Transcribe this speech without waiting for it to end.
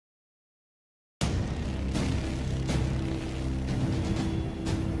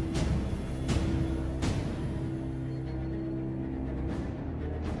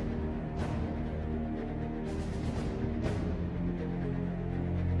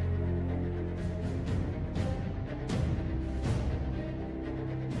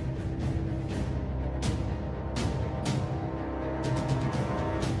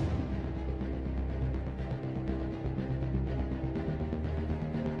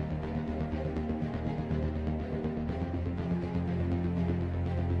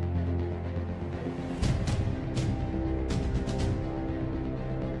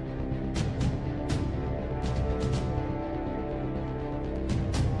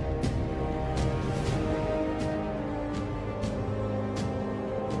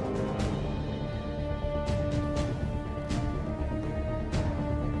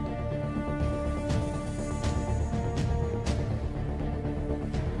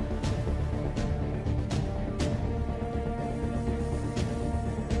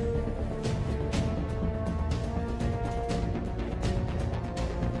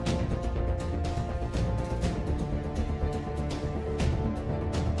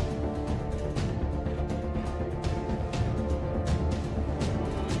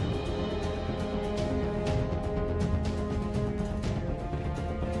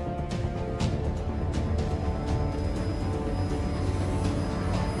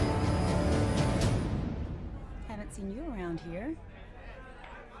around here.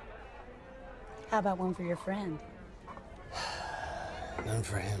 How about one for your friend? None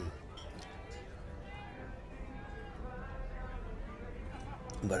for him.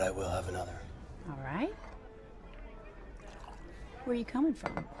 But I will have another. All right. Where are you coming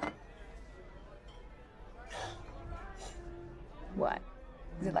from? What?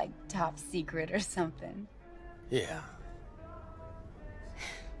 Is it like top secret or something? Yeah.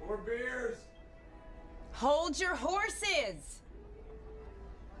 More beers! Hold your horses!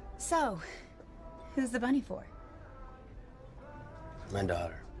 So, who's the bunny for? My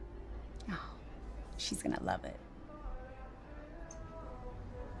daughter. Oh, she's gonna love it.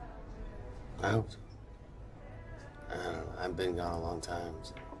 I hope so. I don't know. I've been gone a long time.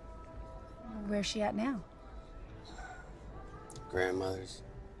 So. Where's she at now? Grandmother's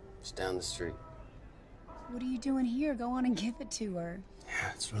just down the street. What are you doing here? Go on and give it to her. Yeah,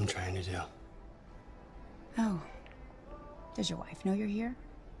 that's what I'm trying to do. Oh. Does your wife know you're here?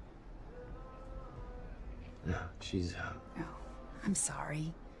 No, she's Oh, I'm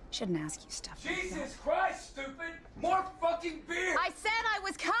sorry. Shouldn't ask you stuff like that. Jesus Christ, stupid! More fucking beer! I said I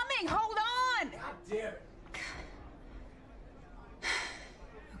was coming! Hold on! God damn it.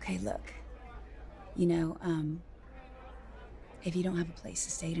 Okay, look. You know, if you don't have a place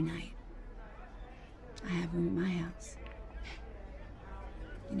to stay tonight, I have room at my house.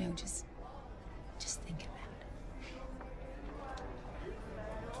 You know, just think about it.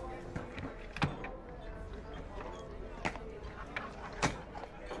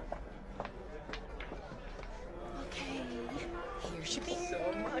 Okay, here's your beer.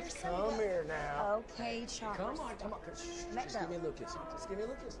 So much. Come here now. Okay, Charles. Come on. Let Just go. give me a little kiss. Just give me a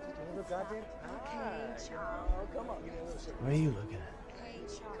little kiss. Just give me a little goddamn. Okay, Charles. Oh, come on. Give me a little shit. What are you looking at? Okay,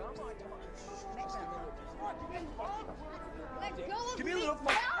 Charles. Come on. Let go. Let go of Give me a me. little.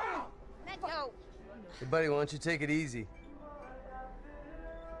 No! Let go. Hey, buddy, why don't you take it easy?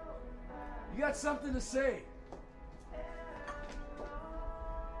 You got something to say?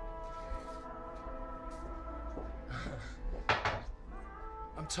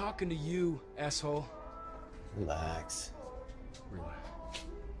 I'm talking to you, asshole. Relax. Relax.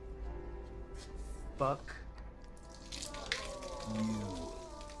 Fuck you.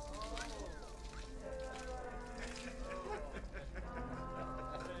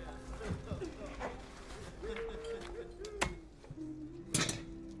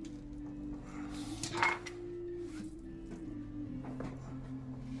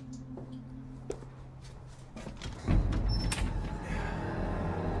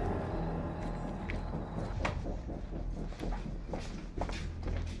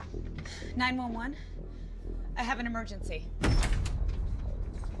 (911). I have an emergency.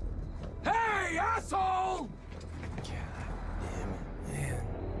 Hey, asshole! God damn it, man.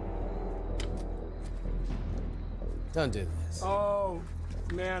 Don't do this. Oh,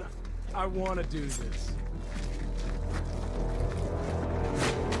 man, I want to do this.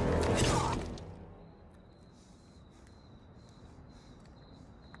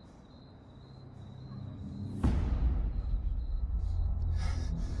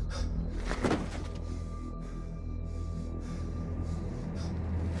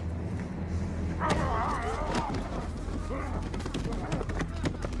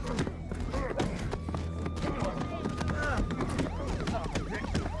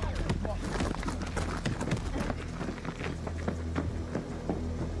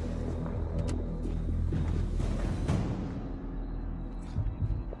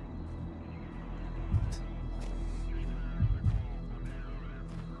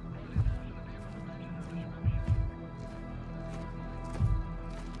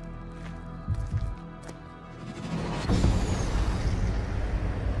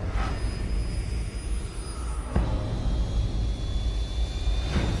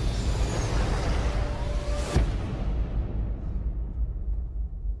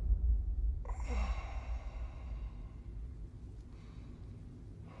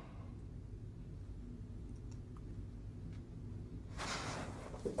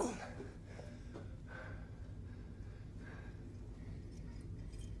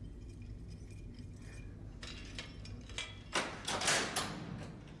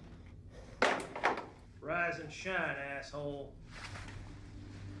 Rise and shine, asshole.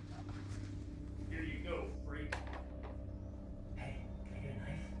 Here you go, freak. Hey, can I get a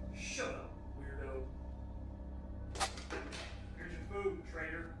knife? Shut up, weirdo. Here's your food,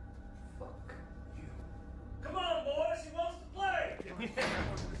 traitor. Fuck you. Come on, boys, he wants to play!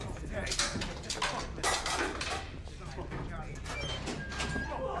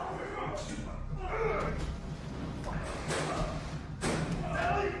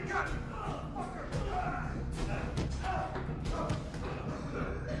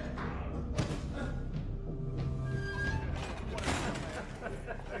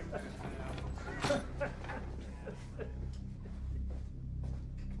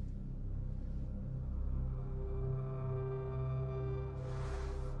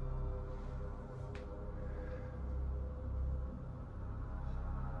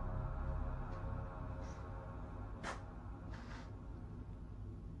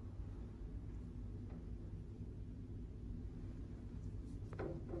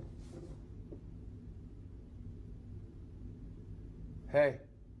 Hey.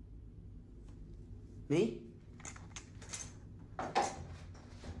 Me?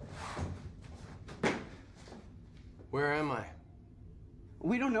 Where am I?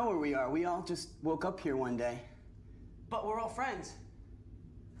 We don't know where we are. We all just woke up here one day. But we're all friends.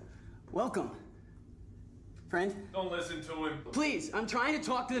 Welcome. Friend? Don't listen to him. Please, I'm trying to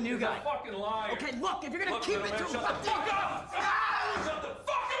talk to the new He's guy. a fucking liar. Okay, look, if you're gonna Look, keep little it man, to shut the fuck up! Shut the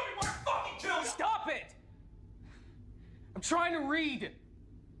fuck up before I fucking kill you! Stop it! I'm trying to read.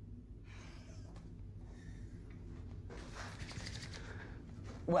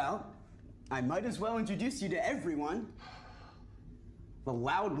 Well, I might as well introduce you to everyone. The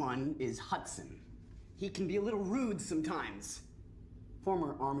loud one is Hudson. He can be a little rude sometimes.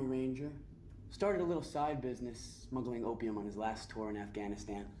 Former Army Ranger. Started a little side business, smuggling opium on his last tour in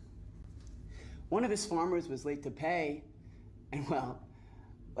Afghanistan. One of his farmers was late to pay, and well,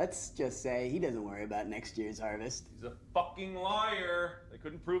 let's just say he doesn't worry about next year's harvest. He's a fucking liar. They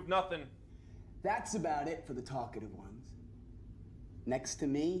couldn't prove nothing. That's about it for the talkative ones. Next to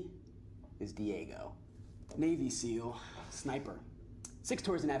me is Diego. Navy SEAL, sniper. 6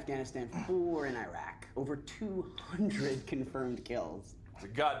 tours in Afghanistan, 4 in Iraq. Over 200 confirmed kills. He's a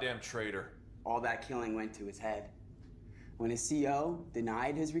goddamn traitor. All that killing went to his head. When his CO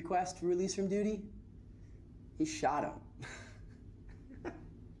denied his request for release from duty, he shot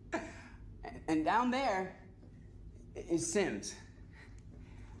him. And down there is Sims.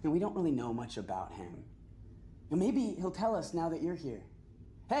 And we don't really know much about him. And maybe he'll tell us now that you're here.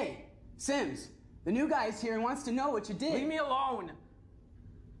 Hey, Sims, the new guy's here and wants to know what you did. Leave me alone.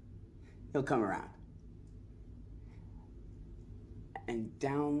 He'll come around. And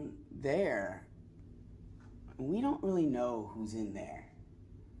down there, we don't really know who's in there.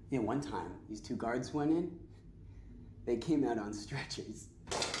 You know, one time, these 2 guards went in. They came out on stretchers.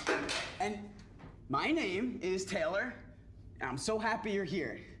 And my name is Taylor, and I'm so happy you're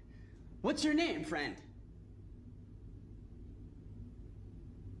here. What's your name, friend?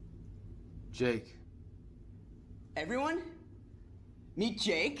 Jake. Everyone, meet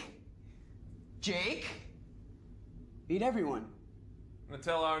Jake. Jake. Meet everyone. Gonna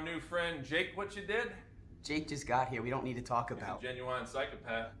tell our new friend Jake what you did? Jake just got here. We don't need to talk He's about. a genuine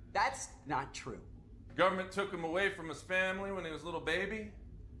psychopath. That's not true. The government took him away from his family when he was a little baby.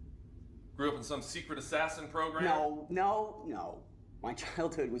 Grew up in some secret assassin program. No. My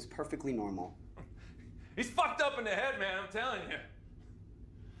childhood was perfectly normal. He's fucked up in the head, man, I'm telling you.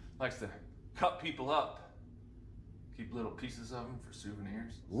 Likes to cut people up. Keep little pieces of them for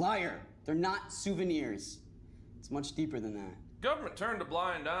souvenirs. Liar. They're not souvenirs. It's much deeper than that. Government turned a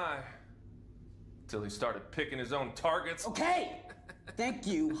blind eye. Till he started picking his own targets. Okay! Thank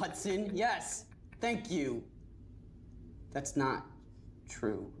you, Hudson. Yes, thank you. That's not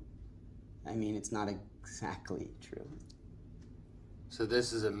true. I mean, it's not exactly true. So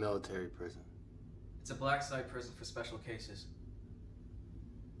this is a military prison. It's a black site prison for special cases.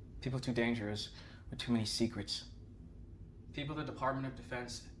 People too dangerous with too many secrets. People the Department of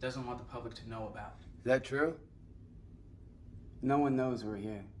Defense doesn't want the public to know about. Is that true? No one knows we're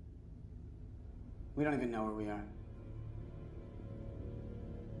here. We don't even know where we are.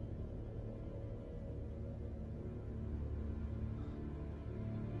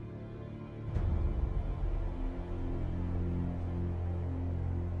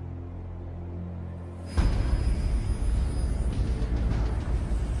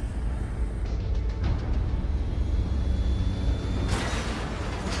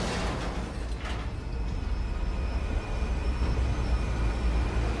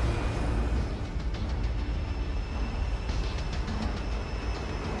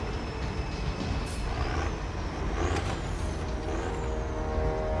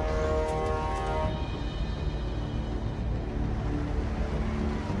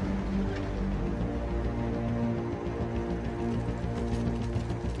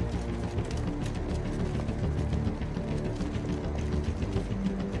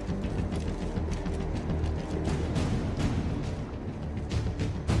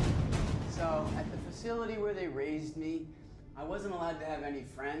 Facility where they raised me, I wasn't allowed to have any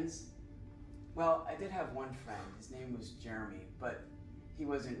friends. Well, I did have one friend. His name was Jeremy, but he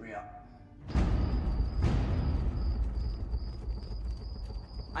wasn't real.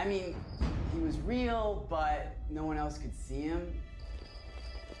 I mean, he was real, but no one else could see him.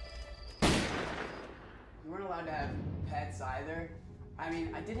 We weren't allowed to have pets either. I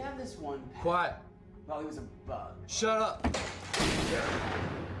mean, I did have this one pet. Quiet. Well, he was a bug. Shut up.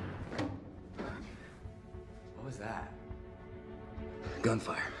 What was that?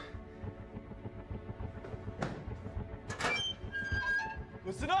 Gunfire.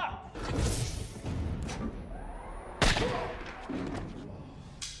 Listen up!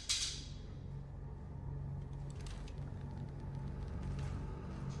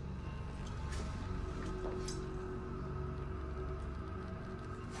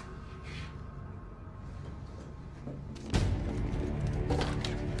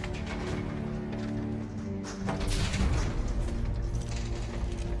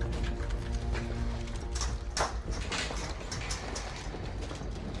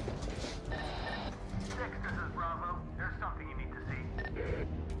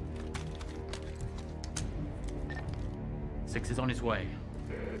 Six is on his way.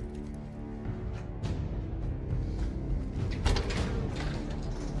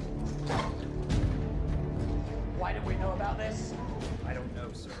 Why did we know about this? I don't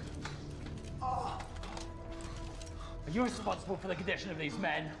know, sir. Are you responsible for the condition of these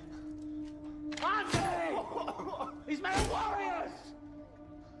men? Andy! These men are warriors!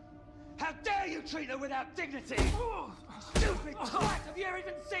 How dare you treat them without dignity? Stupid twat! Have you ever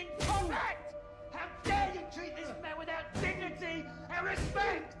even seen combat? How dare you treat these men without dignity and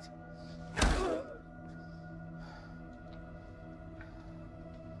respect?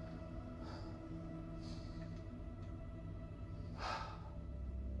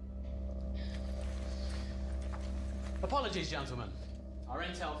 Apologies, gentlemen. Our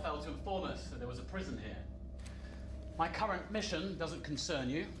intel failed to inform us that there was a prison here. My current mission doesn't concern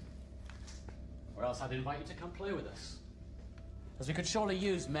you, or else I'd invite you to come play with us, as we could surely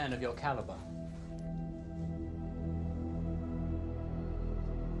use men of your caliber.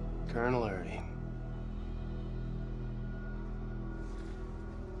 Colonel Erdy.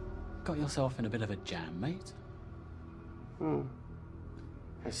 Got yourself in a bit of a jam, mate?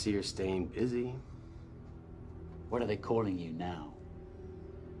 I see you're staying busy. What are they calling you now?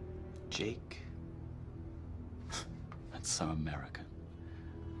 Jake. That's so American.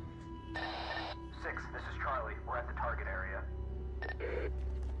 6, this is Charlie. We're at the target area.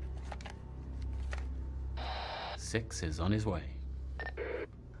 6 is on his way.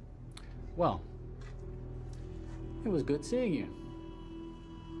 Well, it was good seeing you.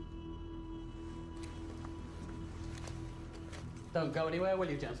 Don't go anywhere, will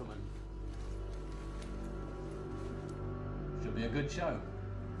you, gentlemen? Should be a good show.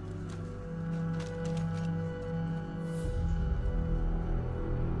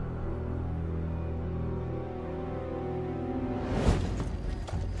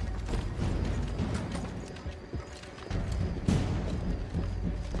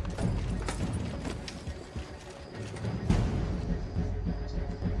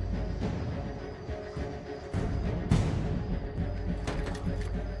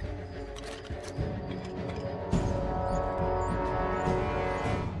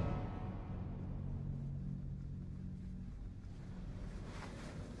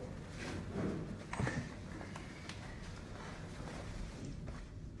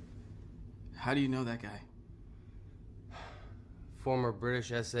 How do you know that guy? Former British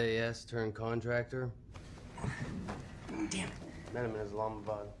SAS turned contractor. Damn. Met him in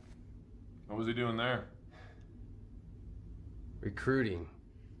Islamabad. What was he doing there? Recruiting.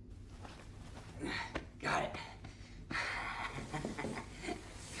 Got it.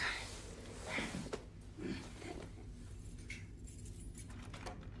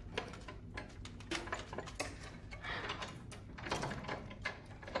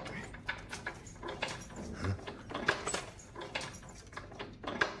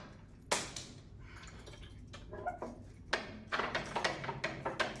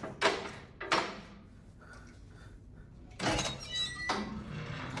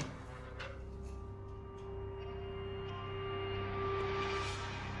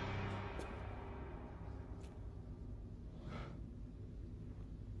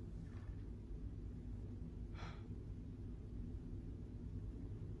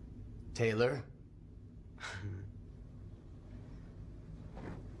 Taylor.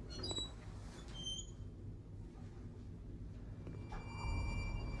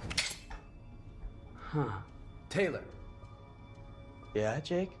 Taylor. Yeah,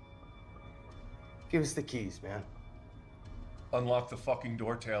 Jake? Give us the keys, man. Unlock the fucking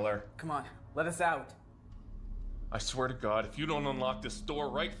door, Taylor. Come on, let us out. I swear to God, if you don't unlock this door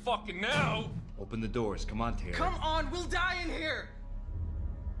right fucking now... Open the doors. Come on, Taylor. Come on, we'll die in here!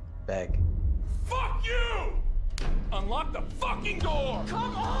 Beg. Fuck you! Unlock the fucking door!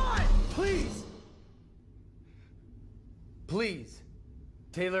 Come on! Please! Please!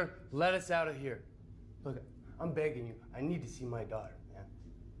 Taylor, let us out of here. Look, I'm begging you. I need to see my daughter, man.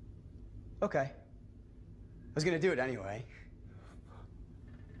 Okay. I was gonna do it anyway.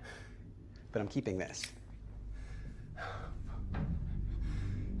 But I'm keeping this.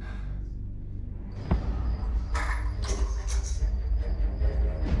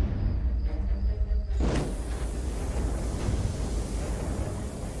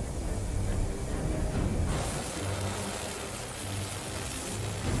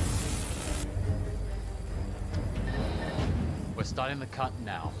 We're starting the cut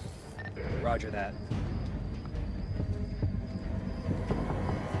now. Roger that.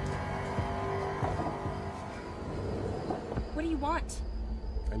 What do you want?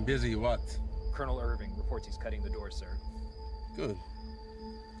 I'm busy, what? Colonel Irving reports he's cutting the door, sir. Good.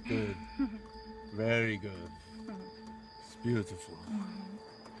 Good. Very good. Beautiful.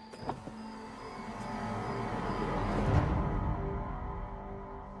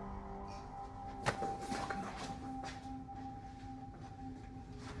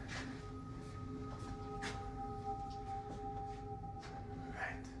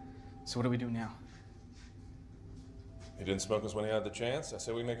 So what do we do now? He didn't smoke us when he had the chance. I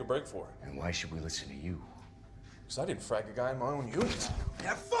said we make a break for it. And why should we listen to you? Because I didn't frag a guy in my own unit.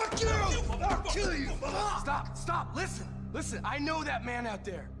 Yeah, fuck you! I'll kill you! Stop, listen, I know that man out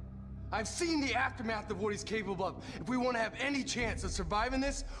there. I've seen the aftermath of what he's capable of. If we want to have any chance of surviving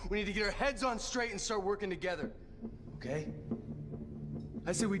this, we need to get our heads on straight and start working together. Okay?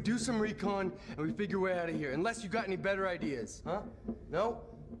 I say we do some recon and we figure a way out of here. Unless you got any better ideas, huh? No?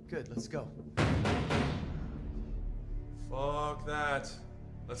 Good, let's go. Fuck that.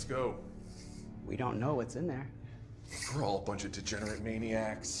 Let's go. We don't know what's in there. We're all a bunch of degenerate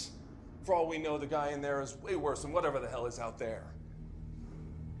maniacs. For all we know, the guy in there is way worse than whatever the hell is out there.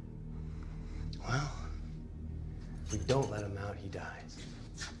 Well, if we don't let him out, he dies.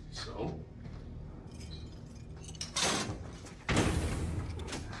 So?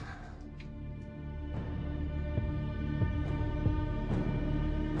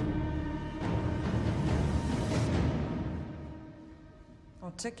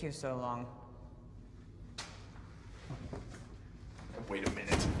 What took you so long? Wait a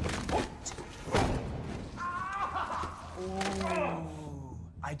minute. Ooh.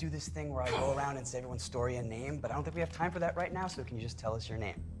 I do this thing where I go around and say everyone's story and name, but I don't think we have time for that right now, so can you just tell us your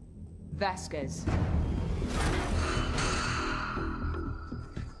name? Vasquez.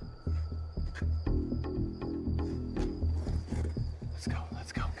 Let's go,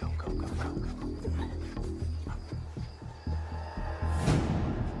 go.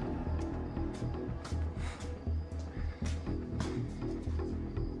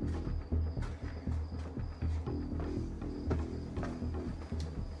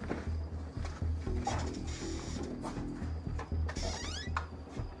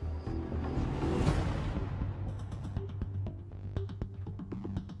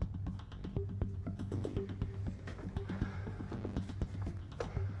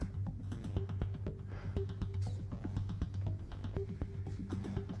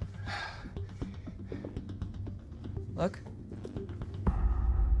 Look.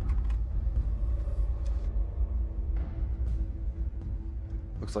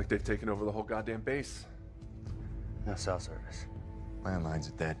 Looks like they've taken over the whole goddamn base. No cell service. Landlines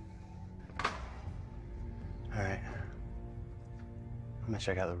are dead. All right. I'm gonna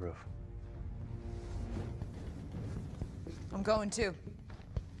check out the roof. I'm going too.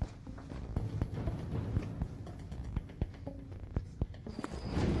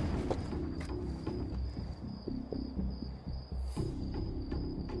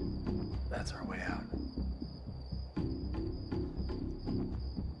 That's our way out.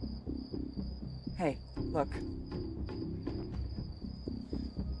 Hey, look.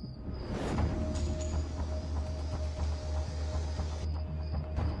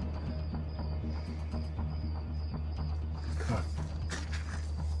 Come on.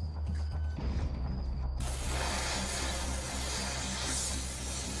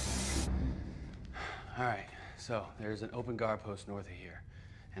 All right, so there's an open guard post north of here.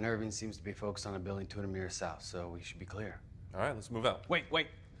 And Irving seems to be focused on a building 200 meters south, so we should be clear. All right, let's move out. Wait.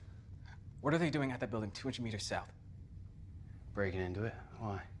 What are they doing at that building 200 meters south? Breaking into it?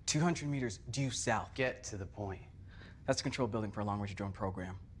 Why? 200 meters due south. Get to the point. That's the control building for a long-range drone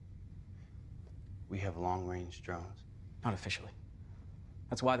program. We have long-range drones? Not officially.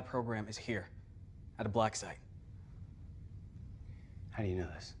 That's why the program is here, at a black site. How do you know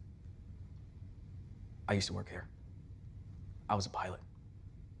this? I used to work here. I was a pilot.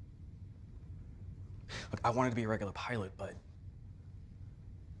 Look, I wanted to be a regular pilot, but...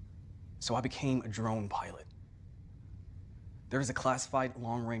 So I became a drone pilot. There is a classified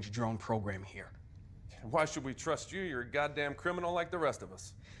long-range drone program here. Why should we trust you? You're a goddamn criminal like the rest of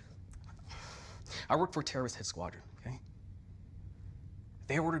us. I work for a terrorist hit squadron, okay?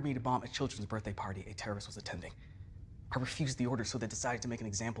 They ordered me to bomb a children's birthday party a terrorist was attending. I refused the order, so they decided to make an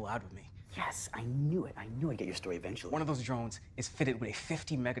example out of me. Yes, I knew it. I knew I'd get your story eventually. One of those drones is fitted with a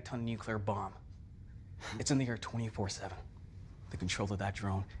 50-megaton nuclear bomb. It's in the air 24/7. The control of that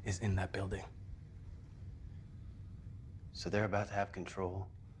drone is in that building. So they're about to have control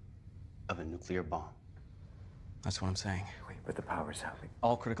of a nuclear bomb. That's what I'm saying. Wait, but the power's out.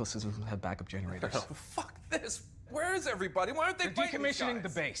 All critical systems have backup generators. Oh, fuck this. Where is everybody? Why aren't they They're fighting these decommissioning the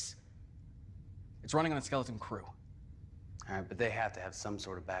guys? base. It's running on a skeleton crew. All right, but they have to have some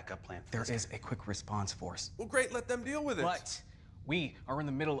sort of backup plan for There this. is a quick response force. Well, great, let them deal with it. But we are in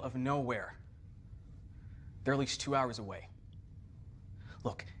the middle of nowhere. They're at least 2 hours away.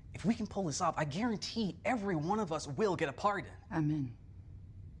 If we can pull this off, I guarantee every one of us will get a pardon. I'm in.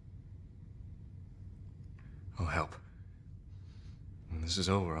 I'll help. When this is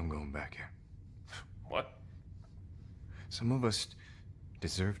over, I'm going back here. What? Some of us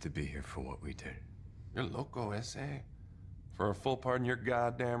deserve to be here for what we did. You're loco, S.A. For a full pardon, you're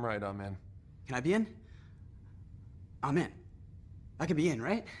goddamn right I'm in. Can I be in? I'm in. I could be in,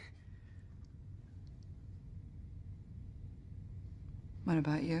 right? What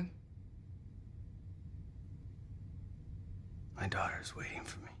about you? My daughter's waiting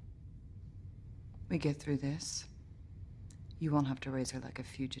for me. We get through this. You won't have to raise her like a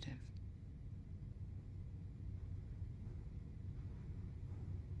fugitive.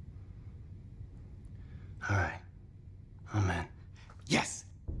 All right. I'm in. Yes!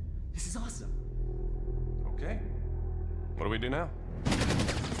 This is awesome. Okay. What do we do now?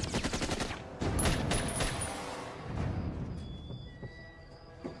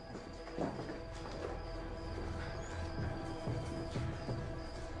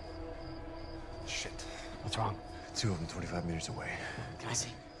 Shit. What's wrong? Two of them 25 meters away. Can I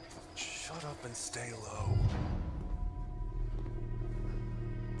see? Shut up and stay low.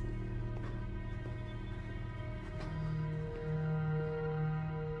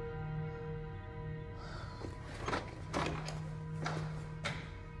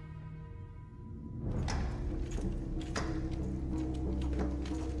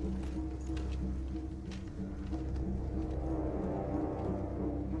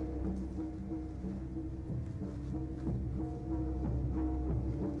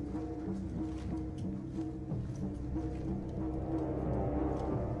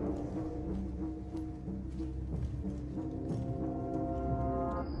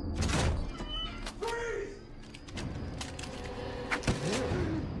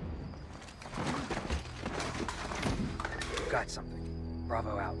 Got something.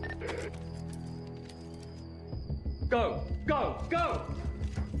 Bravo out. Go! Go! Go!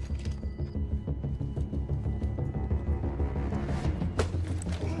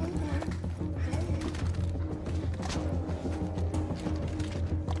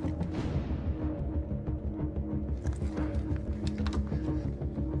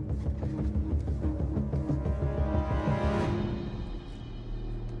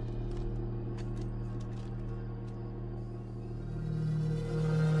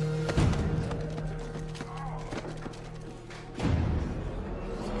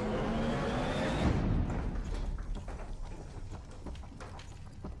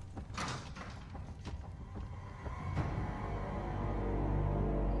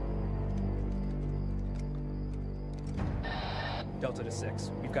 Delta to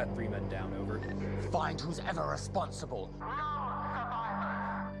 6. We've got 3 men down, over. Find who's ever responsible.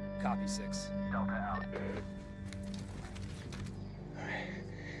 Copy 6. Delta out. All right.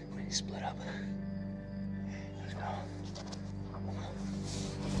 We split up. Let's go.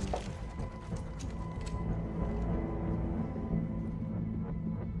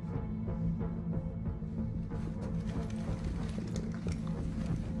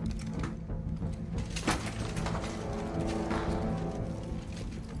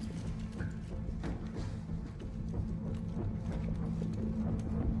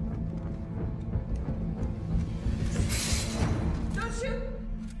 Don't shoot!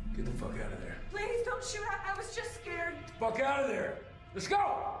 Get the fuck out of there. Please don't shoot. I was just scared. Fuck out of there. Let's go!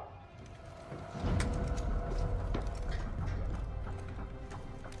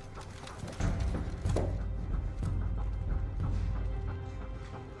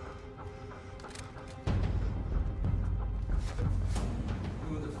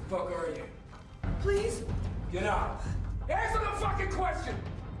 Who the fuck are you? Please? Get out. Answer the fucking question!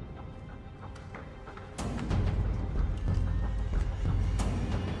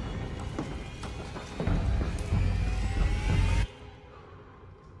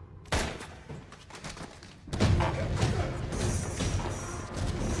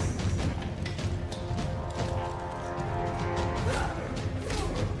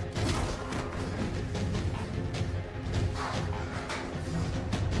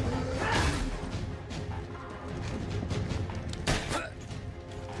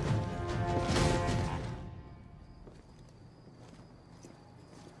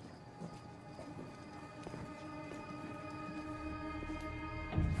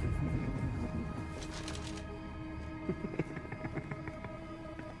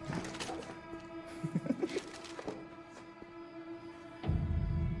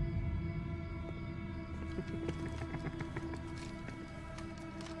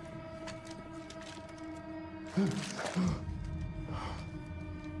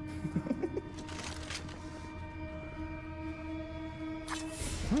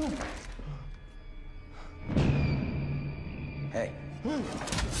 Hey.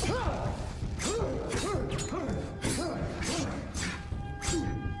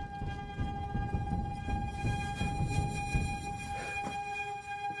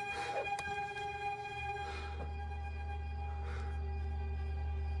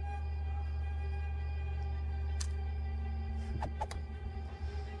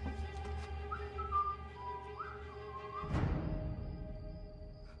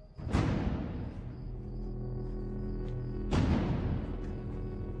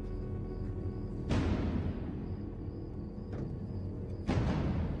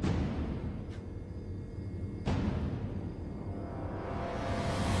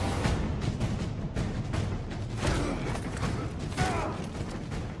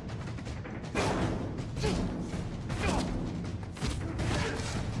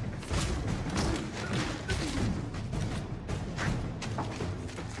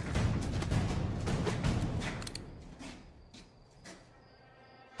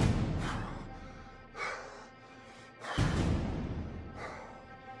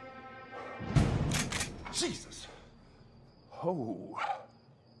 Jesus! Oh.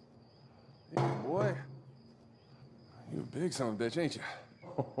 Hey, boy. You a big son of a bitch, ain't you?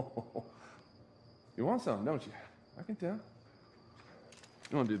 You want something, don't you? I can tell.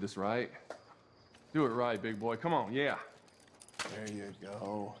 You want to do this right? Do it right, big boy. Come on, yeah. There you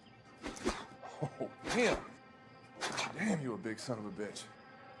go. Oh, damn. Damn, you a big son of a bitch.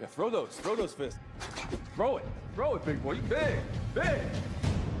 Yeah, throw those fists. Throw it, big boy. You big, big.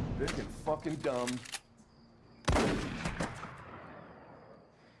 Big and fucking dumb.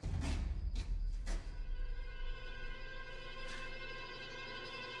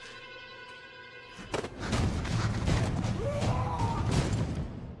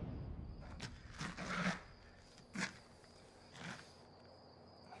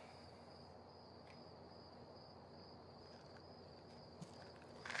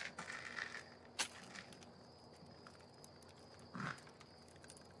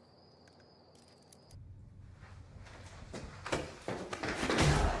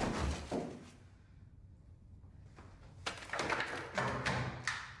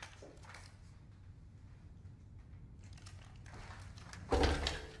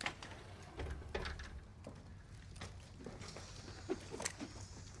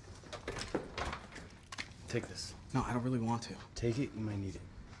 Take this. No, I don't really want to. Take it, you might need it.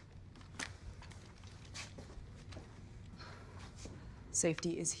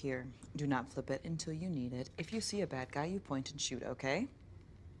 Safety is here. Do not flip it until you need it. If you see a bad guy, you point and shoot, okay?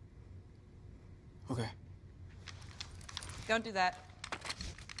 Okay. Don't do that.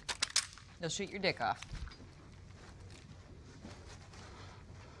 They'll shoot your dick off.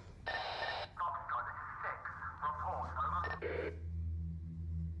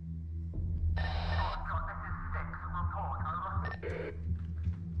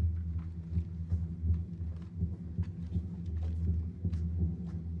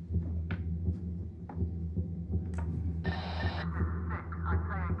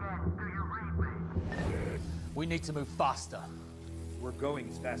 We need to move faster. We're going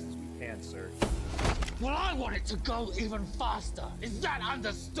as fast as we can, sir. Well, I want it to go even faster. Is that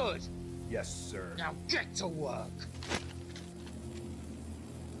understood? Yes, sir. Now get to work.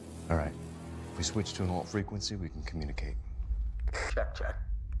 All right. If we switch to an alt frequency, we can communicate. Check, check.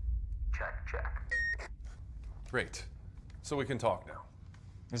 Check, check. Great. So we can talk now.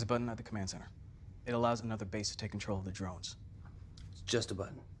 There's a button at the command center. It allows another base to take control of the drones. It's just a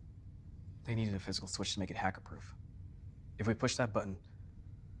button. They needed a physical switch to make it hacker-proof. If we push that button,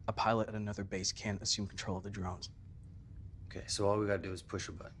 a pilot at another base can't assume control of the drones. Okay, so all we gotta do is push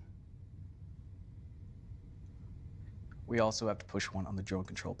a button. We also have to push one on the drone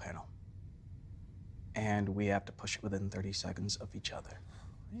control panel. And we have to push it within 30 seconds of each other.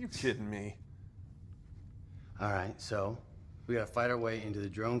 Are you kidding me? All right, so we gotta fight our way into the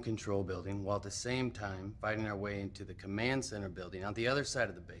drone control building while at the same time fighting our way into the command center building on the other side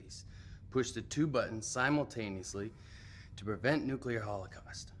of the base. Push the two buttons simultaneously to prevent nuclear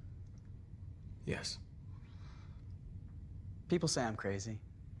holocaust. Yes. People say I'm crazy.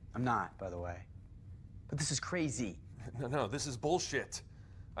 I'm not, by the way. But this is crazy. No, this is bullshit.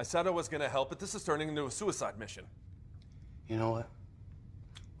 I said I was gonna help, but this is turning into a suicide mission. You know what?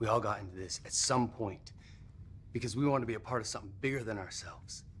 We all got into this at some point because we wanted to be a part of something bigger than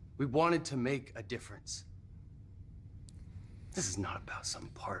ourselves. We wanted to make a difference. This is not about some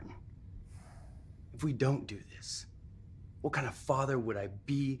pardon. If we don't do this, what kind of father would I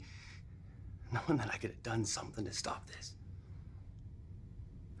be knowing that I could have done something to stop this?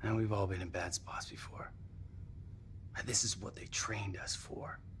 And we've all been in bad spots before. This is what they trained us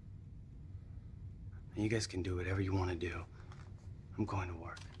for. You guys can do whatever you want to do. I'm going to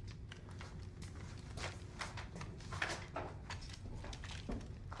work.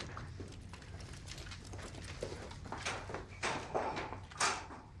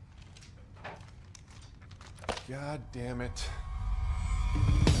 God damn it.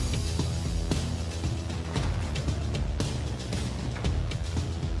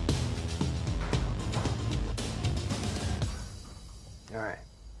 All right.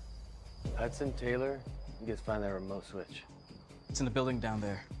 Hudson, Taylor, you guys find that remote switch. It's in the building down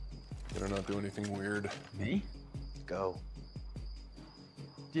there. Better not do anything weird. Me? Go.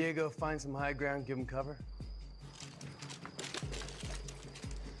 Diego, find some high ground, give him cover.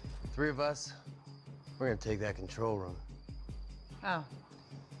 3 of us, we're gonna take that control room. Oh.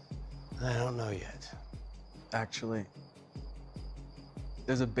 I don't know yet. Actually,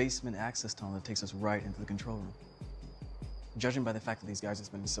 there's a basement access tunnel that takes us right into the control room. Judging by the fact that these guys are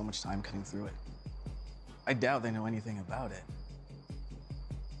spending so much time cutting through it, I doubt they know anything about it.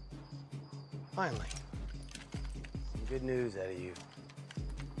 Finally. Some good news out of you.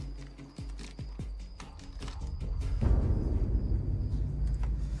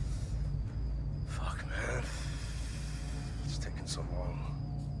 Fuck, man. It's taking so long.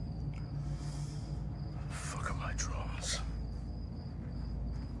 Fuck up my drones.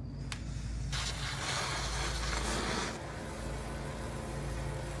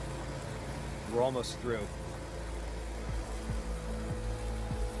 We're almost through.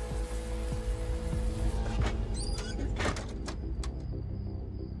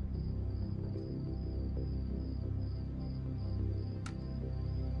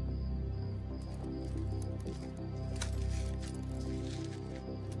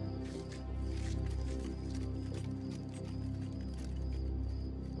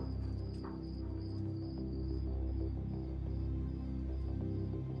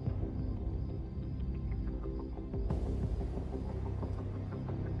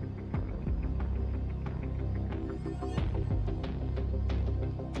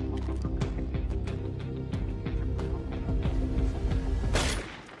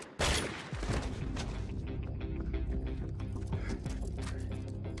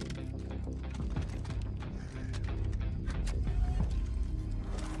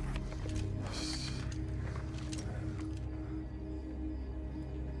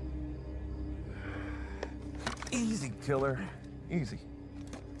 Easy, killer. Easy.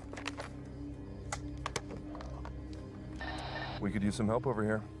 We could use some help over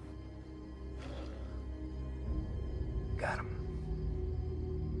here. Got him.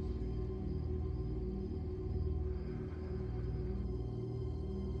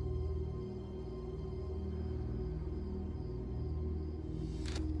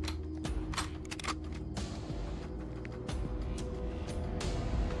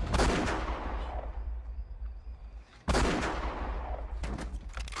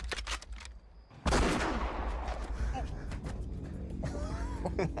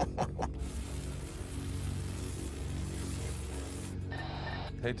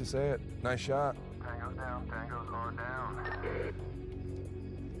 Hate to say it. Nice shot. Tango's down. Tango's are down.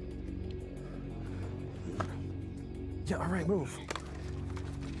 Yeah, all right, move.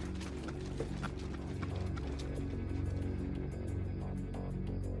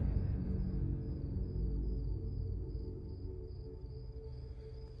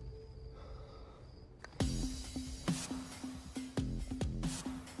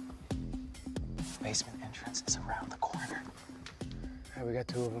 Basement entrance is around the corner. All right, we got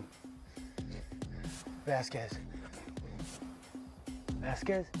 2 of them. Vasquez.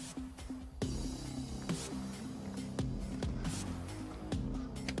 Vasquez?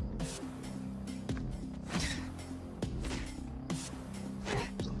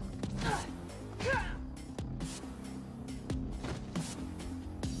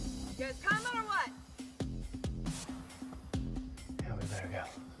 You guys coming or what? Yeah, we better go.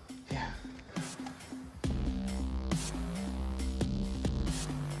 Yeah.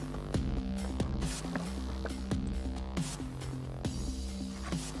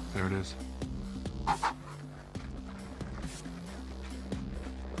 There it is.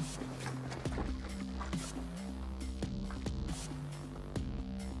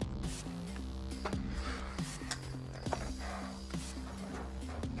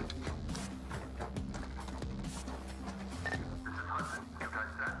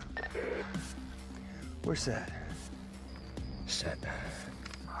 We're set. Set.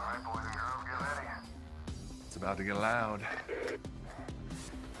 All right, boys and girls, get ready. It's about to get loud.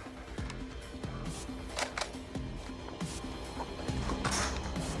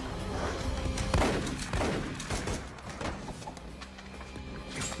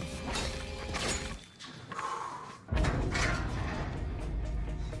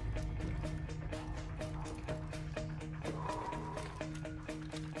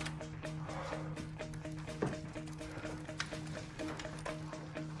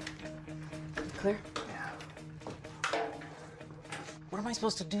 Clear? Yeah. What am I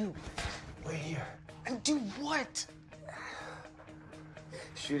supposed to do? Wait here. And do what?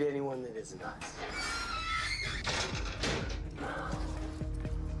 Shoot anyone that isn't us.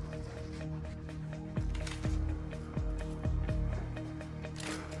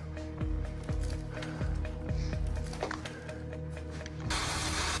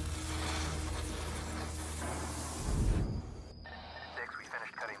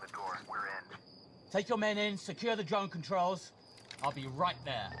 Take your men in, secure the drone controls. I'll be right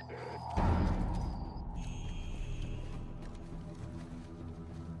there.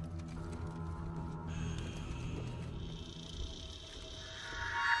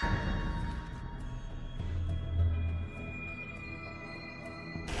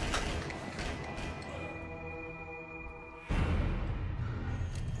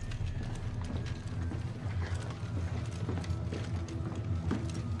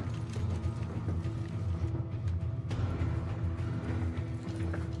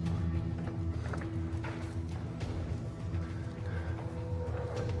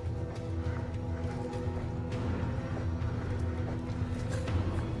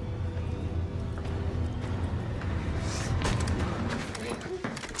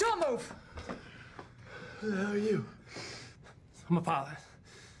 Who the hell are you? I'm a pilot.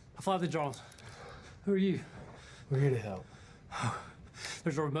 I fly the drones. Who are you? We're here to help.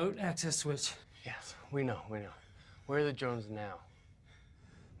 There's a remote access switch. Yes, we know. Where are the drones now?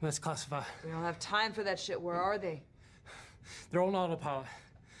 That's classified. We don't have time for that shit. Where are they? They're on autopilot.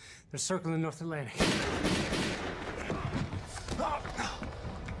 They're circling North Atlantic. What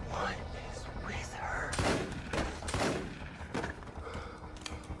is with her?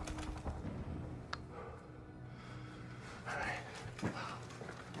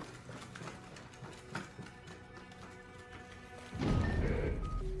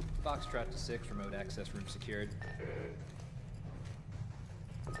 Foxtrot to 6, remote access room secured.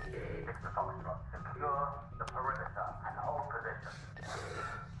 6 to Foxtrot, secure the perimeter and hold position.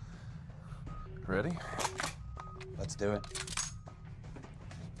 Ready? Let's do it.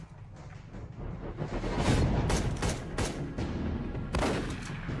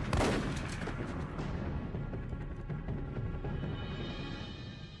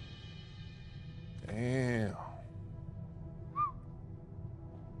 Damn.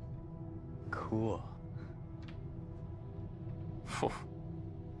 Cool.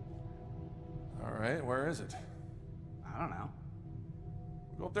 All right, where is it? I don't know.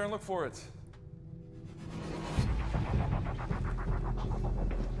 Go up there and look for it.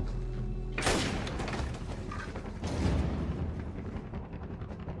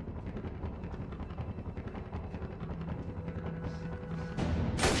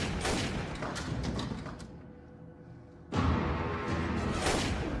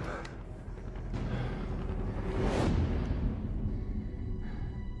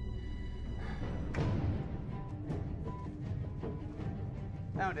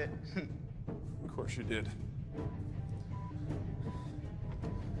 Found it. Of course you did.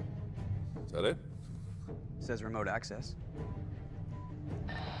 Is that it? Says remote access.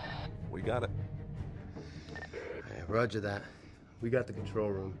 We got it. Hey, roger that. We got the control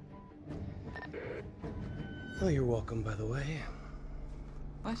room. Oh, you're welcome, by the way.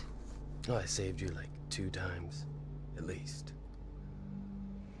 What? Oh, I saved you like 2 times, at least.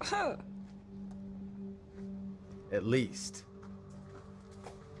 At least.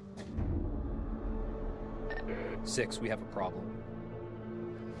 6, we have a problem.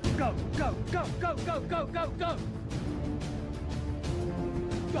 Go, go, go, go, go, go, go, go!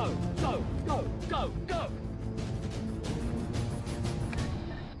 Go, go, go, go, go!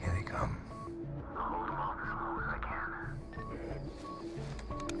 Here they come. Hold them off as long as I can.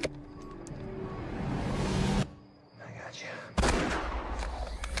 I got you.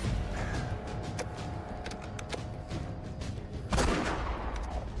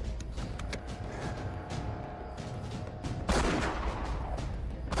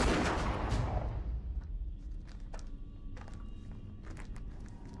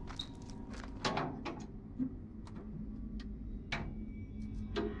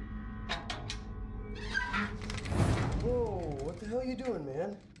 Whoa, what the hell are you doing,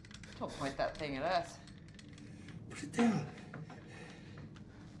 man? Don't point that thing at us. Put it down.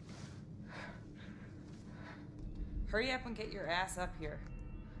 Hurry up and get your ass up here.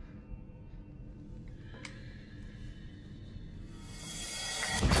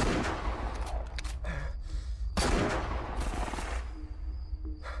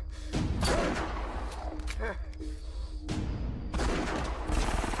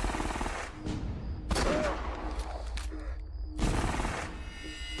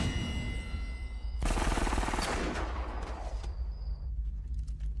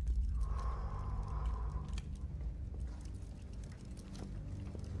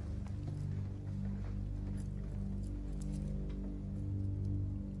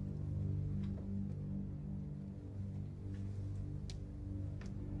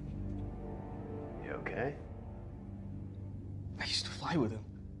 okay? I used to fly with him.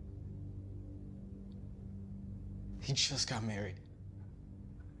 He just got married.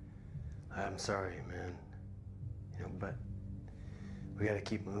 I'm sorry, man. You know, but we gotta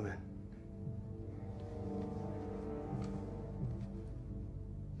keep moving.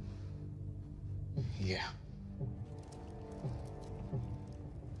 Yeah.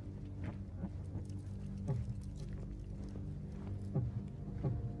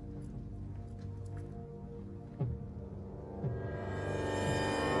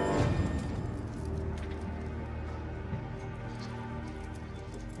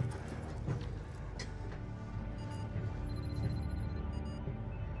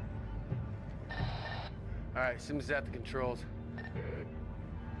 All right, Sims is at the controls.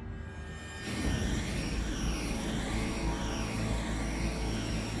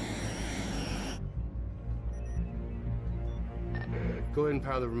 Go ahead and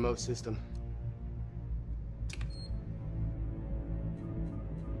power the remote system.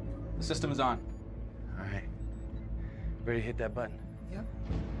 The system is on. All right. Ready to hit that button? Yep.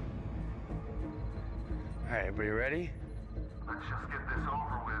 All right, everybody ready? Let's just get this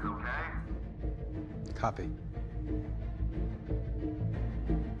over with, okay? Copy.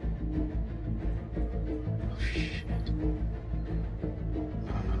 Oh, shit.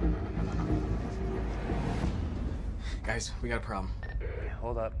 No. Guys, we got a problem. Okay,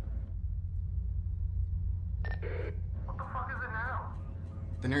 hold up. What the fuck is it now?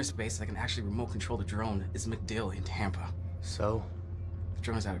 The nearest base that can actually remote control the drone is MacDill in Tampa. So? The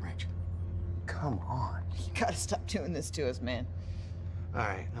drone is out of range. Come on. You gotta stop doing this to us, man. All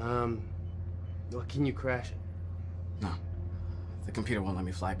right, well, can you crash it? No. The computer won't let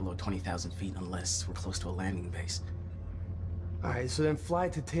me fly below 20,000 feet unless we're close to a landing base. All right, so then fly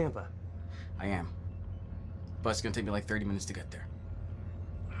to Tampa. I am. But it's gonna take me like 30 minutes to get there.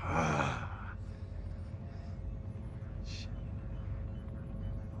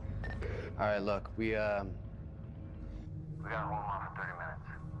 All right, look, we gotta hold on for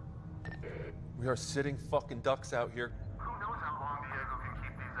 30 minutes. We are sitting fucking ducks out here. Who knows how long Diego can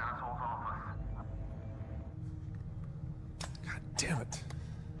keep these assholes off us? God damn it.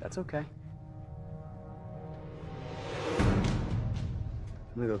 That's okay.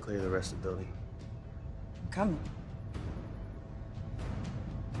 I'm gonna go clear the rest of the building. Come.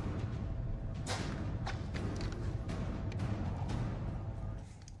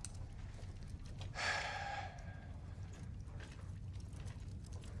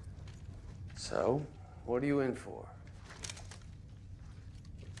 So, what are you in for?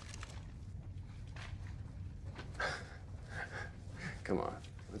 Come on,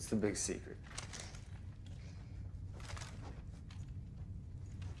 what's the big secret?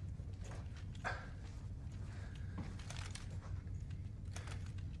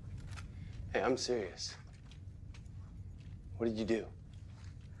 Hey, I'm serious. What did you do?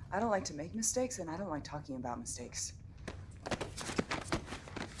 I don't like to make mistakes, and I don't like talking about mistakes.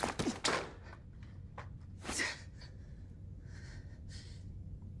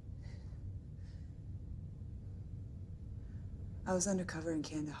 I was undercover in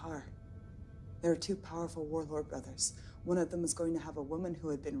Kandahar. There were two powerful warlord brothers. One of them was going to have a woman who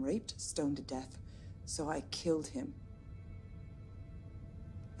had been raped, stoned to death. So I killed him.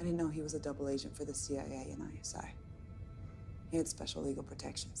 I didn't know he was a double agent for the CIA and ISI. He had special legal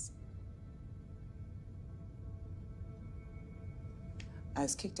protections. I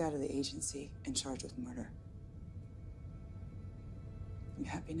was kicked out of the agency and charged with murder. You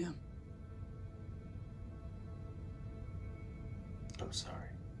happy now? I'm sorry.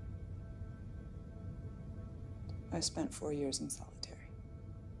 I spent 4 years in solitary.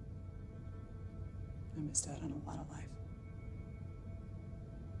 I missed out on a lot of life.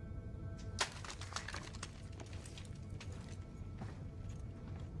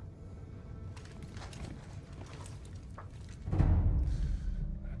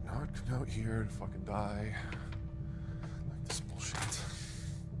 Not come out here to fucking die. Like this bullshit.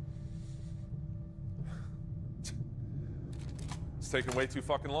 It's taking way too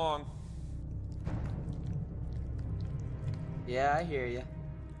fucking long. Yeah, I hear you.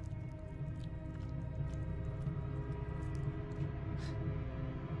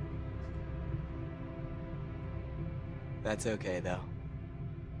 That's okay, though.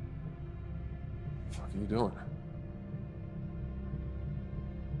 What the fuck are you doing?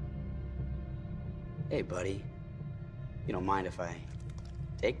 Hey, buddy. You don't mind if I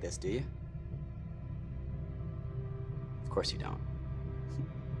take this, do you? Of course you don't.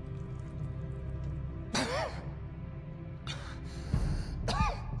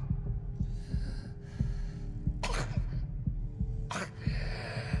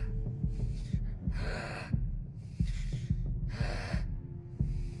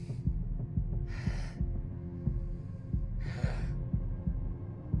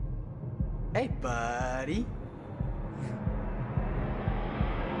 Hey, buddy.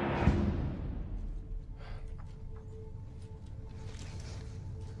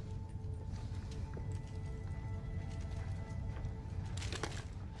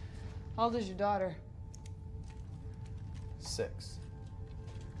 How old is your daughter? 6.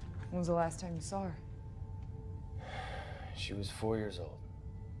 When was the last time you saw her? She was 4 years old.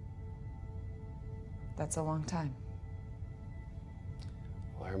 That's a long time.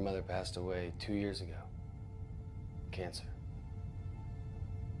 Well, her mother passed away 2 years ago. Cancer.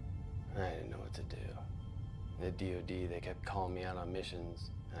 I didn't know what to do. The DOD, they kept calling me out on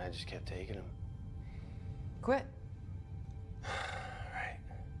missions, and I just kept taking them. Quit. Right.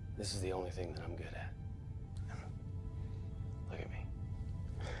 This is the only thing that I'm good at. Look at me.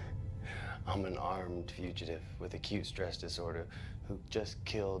 I'm an armed fugitive with acute stress disorder who just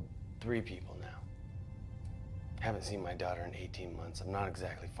killed 3 people now. Haven't seen my daughter in 18 months. I'm not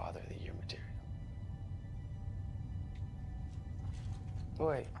exactly Father of the Year material.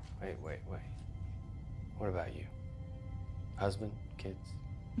 Wait. What about you? Husband? Kids?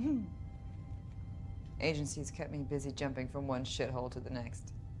 Agency's kept me busy jumping from one shithole to the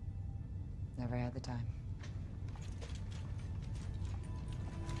next. Never had the time.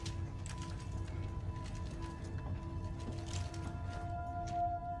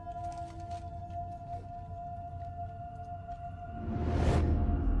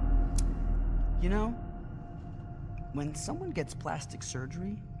 You know, when someone gets plastic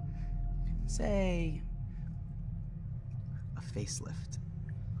surgery, say a facelift.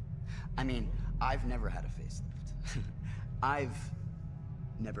 I mean, I've never had a facelift. I've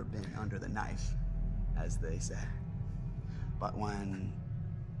never been under the knife, as they say. But when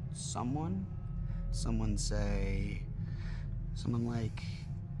someone like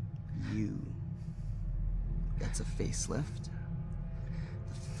you gets a facelift,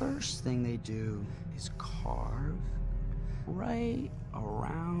 the first thing they do is carve right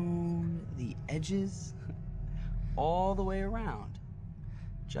around the edges, all the way around,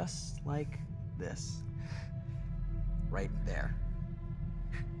 just like this, right there.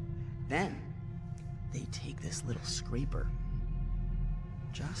 Then they take this little scraper,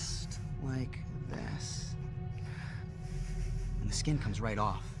 just like this, and the skin comes right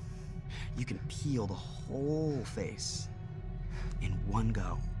off. You can peel the whole face in one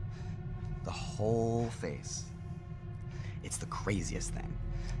go. The whole face. It's the craziest thing.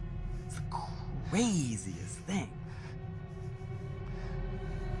 It's the craziest thing.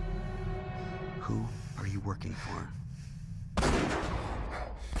 Who are you working for?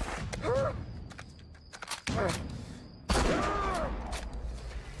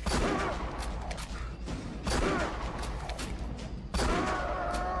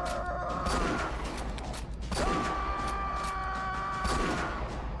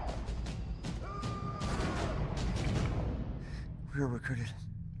 We were recruited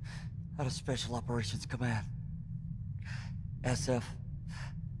out of Special Operations Command. SF,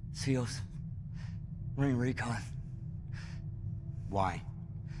 SEALs, Marine Recon. Why?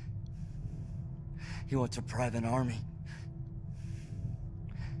 He wants a private army.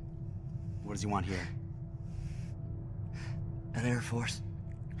 What does he want here? An Air Force.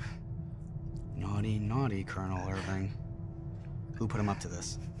 Naughty, naughty, Colonel Irving. Who put him up to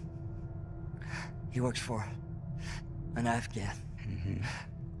this? He works for an Afghan.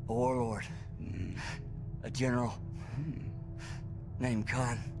 A warlord. A general. Named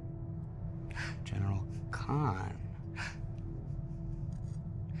Khan. General Khan.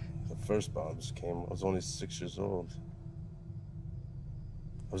 The first bombs came, I was only 6 years old.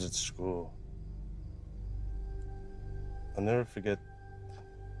 I was at school. I'll never forget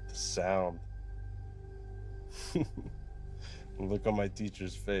the sound. The look on my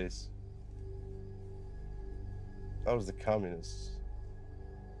teacher's face. I was the communists.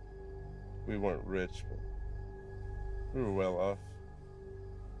 We weren't rich, but we were well off.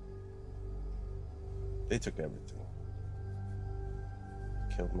 They took everything.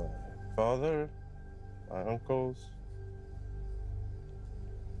 Killed my father, my uncles.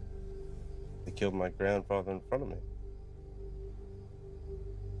 They killed my grandfather in front of me.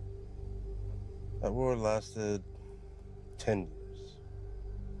 That war lasted 10 years.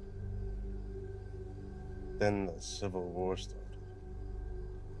 Then the Civil War started.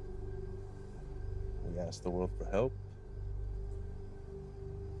 We asked the world for help.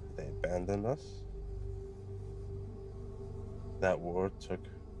 They abandoned us. That war took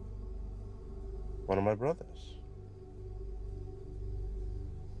one of my brothers.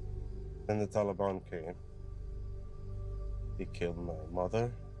 Then the Taliban came. He killed my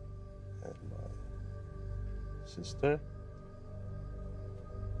mother and my sister.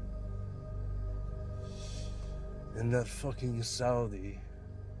 And that fucking Saudi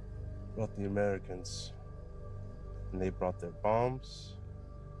brought the Americans. And they brought their bombs.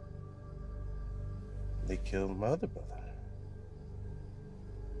 They killed my other brother.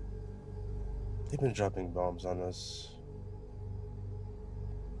 They've been dropping bombs on us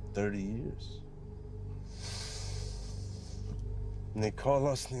 30 years. And they call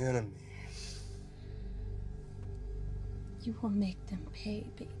us the enemy. You will make them pay,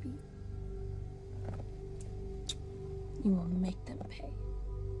 baby. You will make them pay.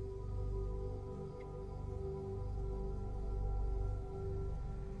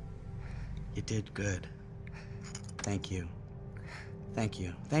 You did good. Thank you. Thank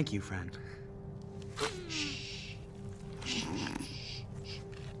you. Thank you, friend. Shh. Shh.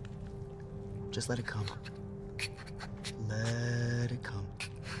 Just let it come. Let it come.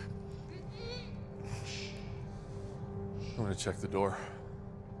 I'm gonna check the door.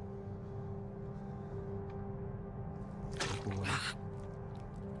 Good boy.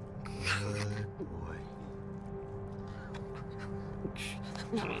 Good boy.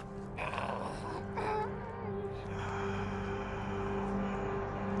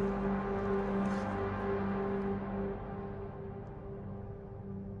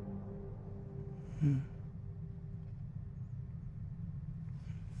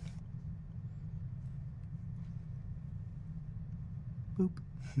 Boop.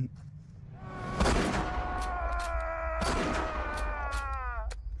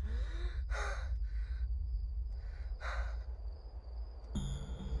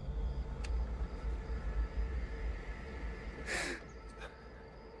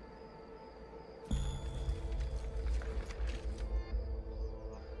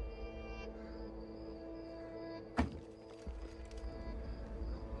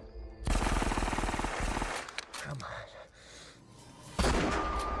 Come on.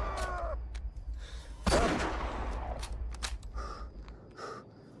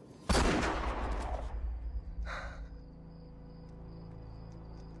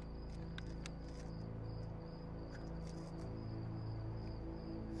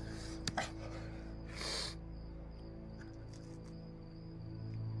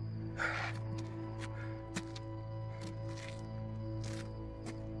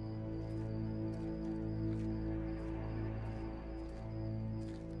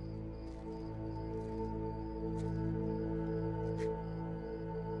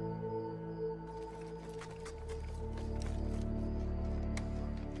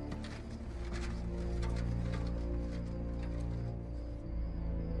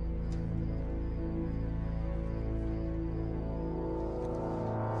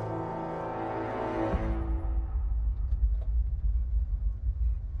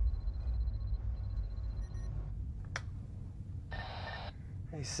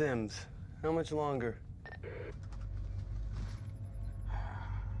 Hey, Sims, how much longer?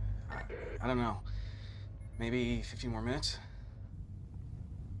 I don't know. Maybe 15 more minutes?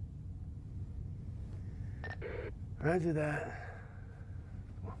 Roger that.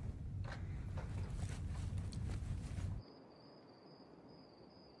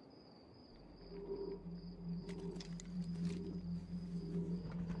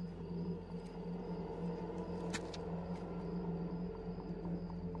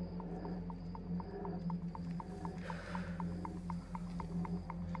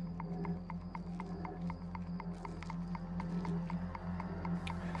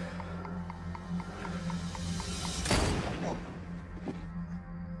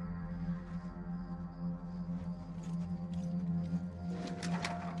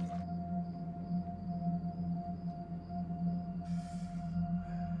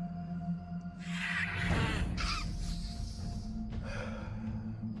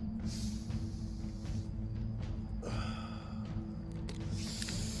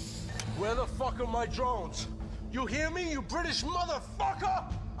 Where the fuck are my drones? You hear me, you British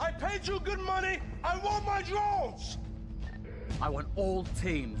motherfucker? I paid you good money. I want my drones. I want all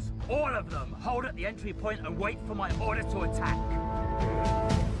teams, all of them, hold at the entry point and wait for my order to attack.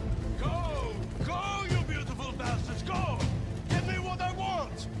 Go! Go, you beautiful bastards! Go! Give me what I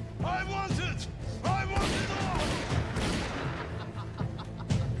want! I want it! I want it all!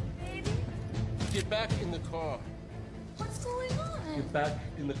 Baby? Get back in the car. What's going on? Get back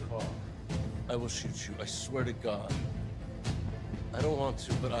in the car. I will shoot you. I swear to God. I don't want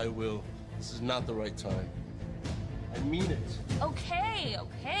to, but I will. This is not the right time. I mean it. Okay,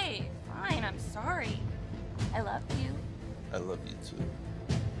 okay. Fine, I'm sorry. I love you. I love you too.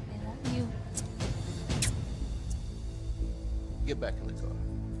 I love you. Get back in the car.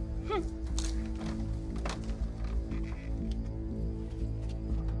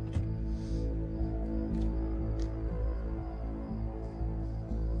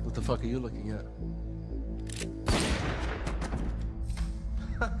 What the fuck are you looking at?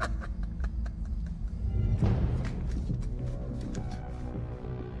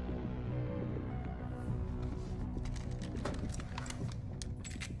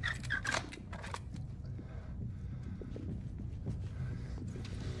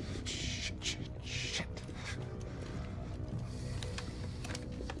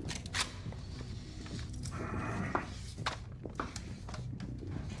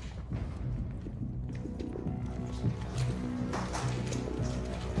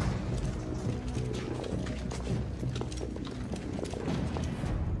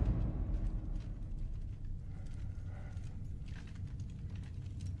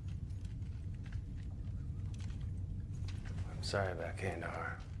 Sorry about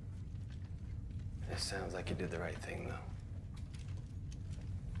Kandahar. This sounds like you did the right thing,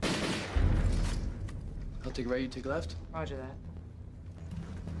 though. I'll take right, you take left. Roger that.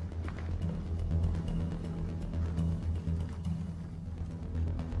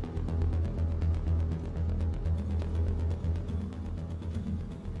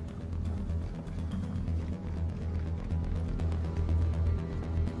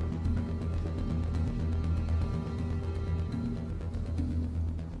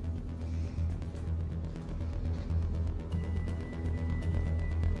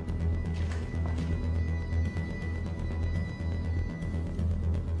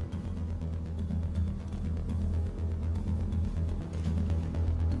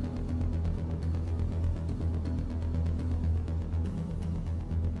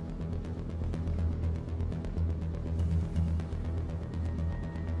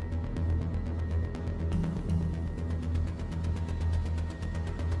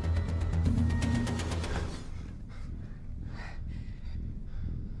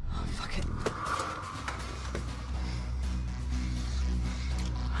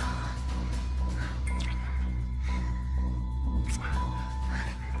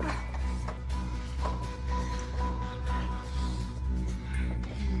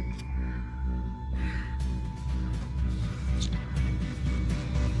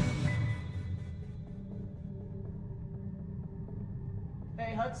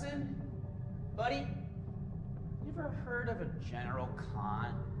 Hey, Hudson? Buddy? You ever heard of a General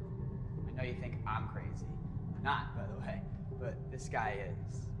Khan? I know you think I'm crazy. I'm not, by the way, but this guy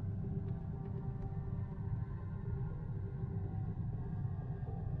is.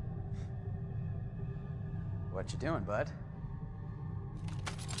 What you doing, bud?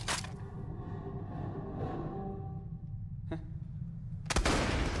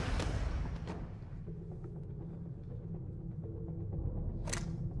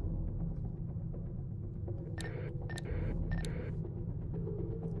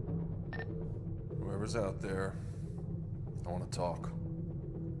 Whoever's out there, I want to talk.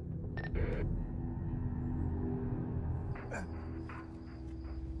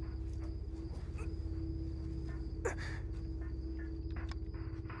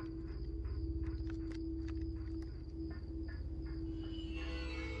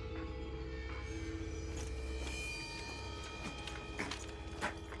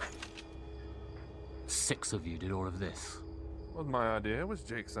 Six of you did all of this. It wasn't my idea, it was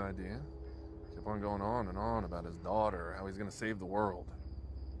Jake's idea. Kept on going on and on about his daughter, how he's gonna save the world.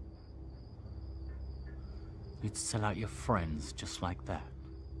 You'd sell out your friends just like that.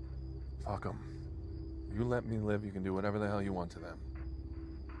 Fuck them. You let me live, you can do whatever the hell you want to them.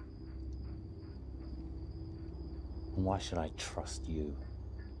 Why should I trust you?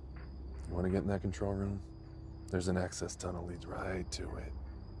 You want to get in that control room? There's an access tunnel leads right to it.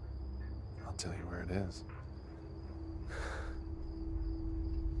 I'll tell you where it is.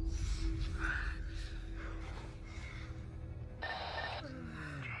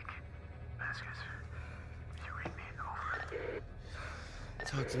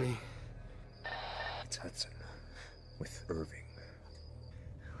 Talk to me. It's Hudson with Irving.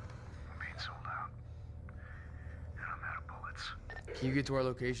 Main sold out. And I'm out of bullets. Can you get to our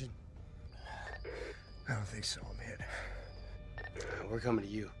location? I don't think so, I'm hit. We're coming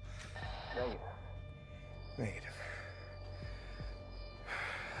to you. Negative.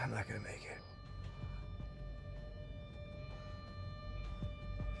 I'm not gonna make it.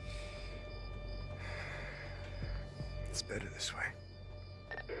 It's better this way.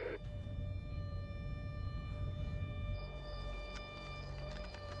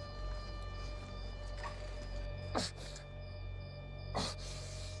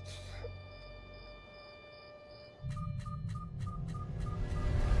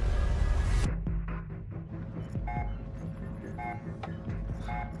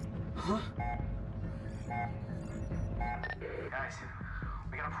 Guys,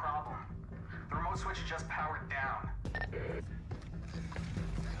 we got a problem. The remote switch is just powered down.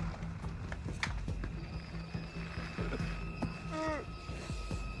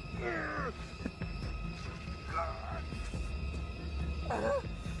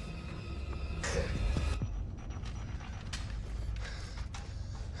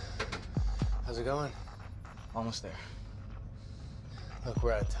 How's it going? Almost there. Look,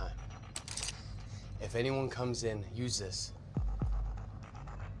 we're out of time. If anyone comes in, use this.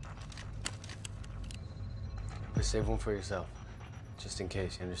 But save one for yourself, just in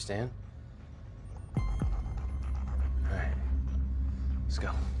case, you understand? All right, let's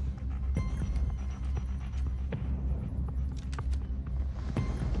go.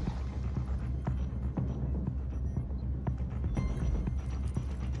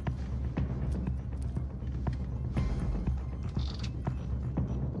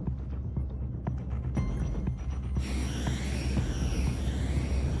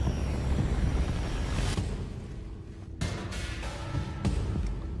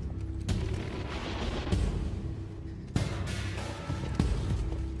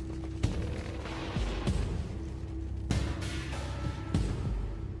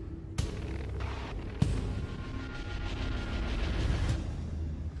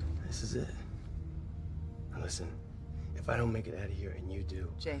 This is it. Now listen, if I don't make it out of here and you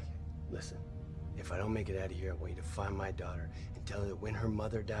do... Jake. Listen, if I don't make it out of here, I want you to find my daughter and tell her that when her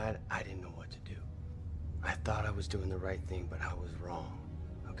mother died, I didn't know what to do. I thought I was doing the right thing, but I was wrong.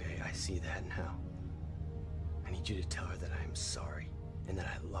 Okay, I see that now. I need you to tell her that I am sorry and that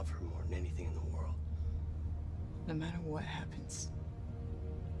I love her more than anything in the world. No matter what happens,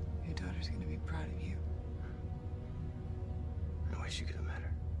 your daughter's gonna be proud of you. I wish you could have met her.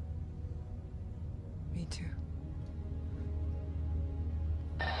 Me too.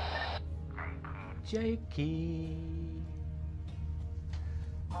 Jakey.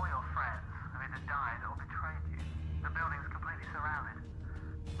 All your friends have either died or betrayed you. The building's completely surrounded.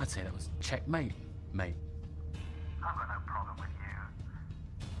 I'd say that was checkmate, mate. I've got no problem with you.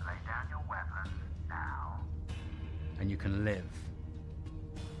 Lay down your weapons now. And you can live.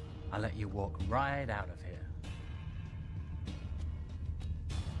 I'll let you walk right out of here.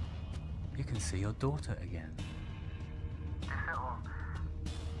 You can see your daughter again. This little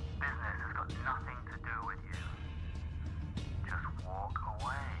business has got nothing to do with you. Just walk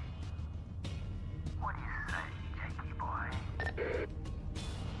away. What do you say, Jakey boy?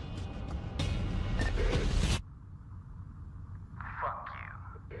 Fuck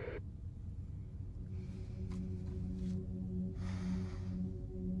you.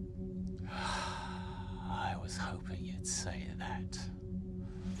 I was hoping you'd say that.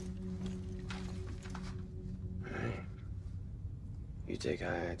 Alright. You take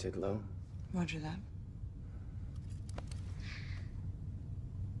high, I take low. Roger that.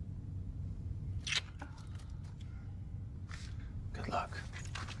 Good luck.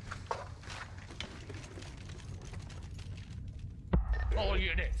 All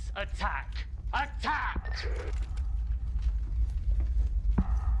units, attack! Attack!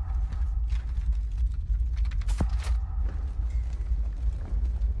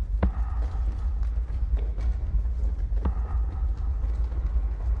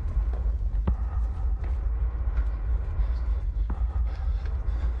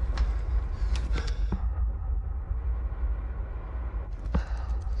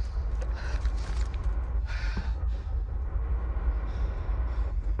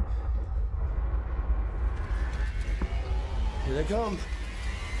 Here they come.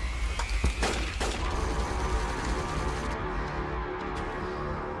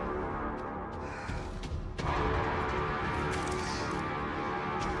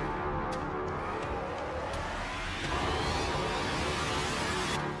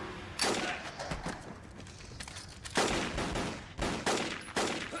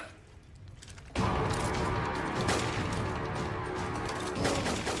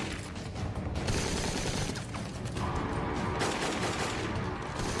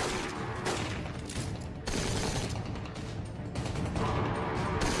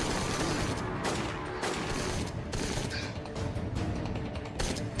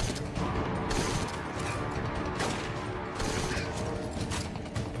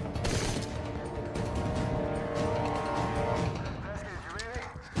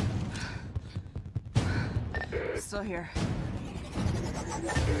 Still here.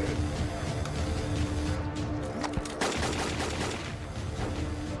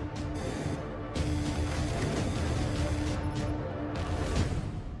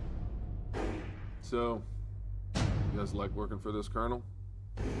 So, you guys like working for this colonel?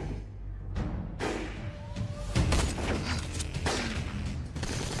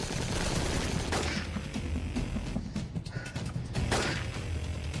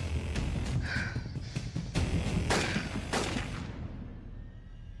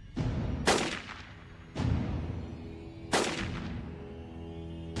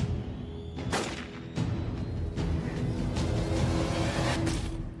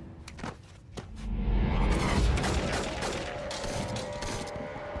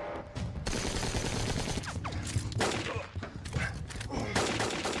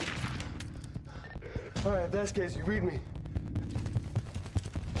 All right, if that's the case, you read me.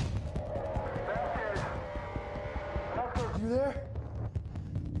 You there?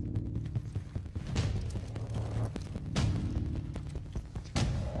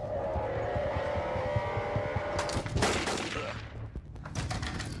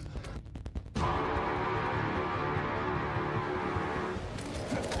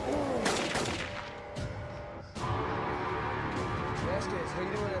 Vasquez, how you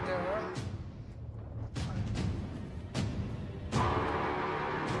doing out there, huh?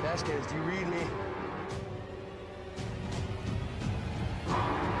 Vasquez, do you read me?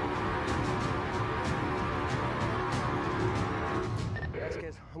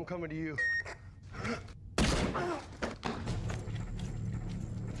 Vasquez, I'm coming to you.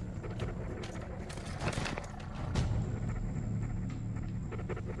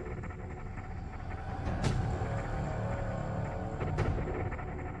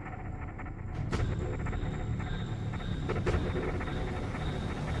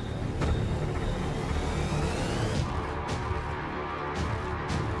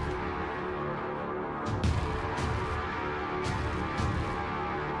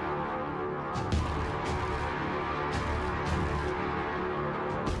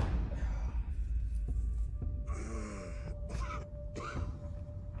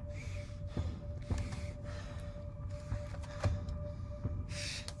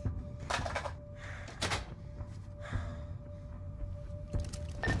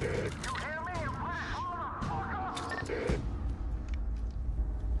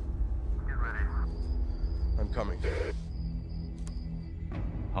 I'm coming.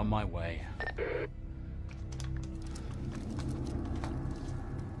 On my way.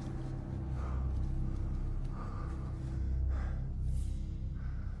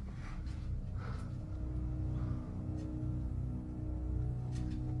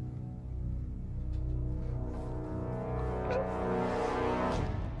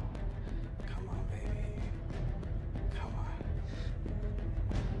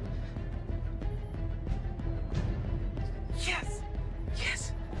 Yes!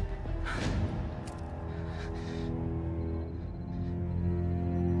 Yes!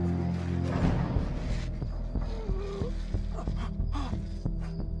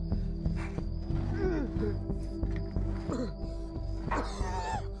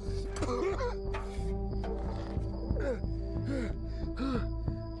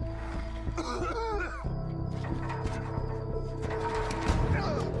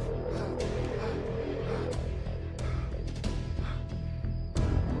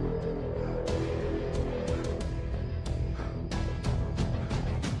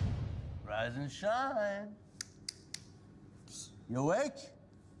 Rise and shine. You awake?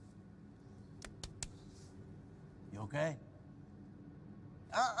 You okay?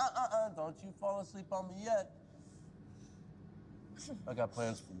 Don't you fall asleep on me yet. I got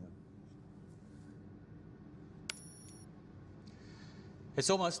plans for you. It's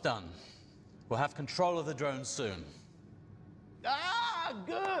almost done. We'll have control of the drone soon. Ah,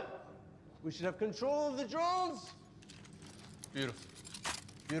 good. We should have control of the drones. Beautiful.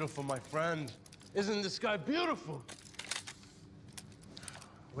 Beautiful, my friend. Isn't this guy beautiful?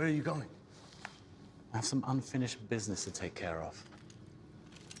 Where are you going? I have some unfinished business to take care of.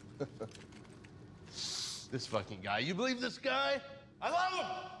 This fucking guy. You believe this guy? I love him.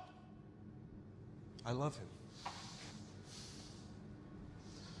 I love him.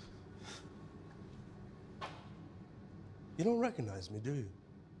 You don't recognize me, do you?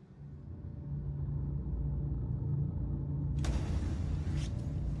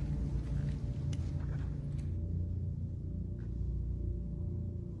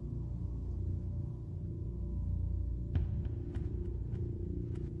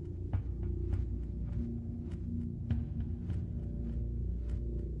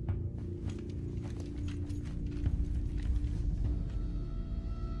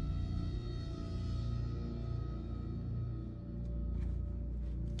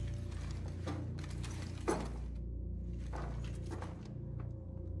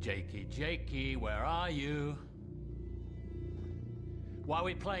 Jakey, where are you? Why are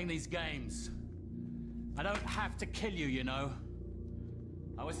we playing these games? I don't have to kill you, you know.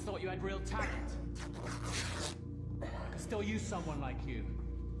 I always thought you had real talent. I could still use someone like you.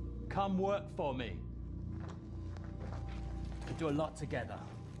 Come work for me. We could do a lot together.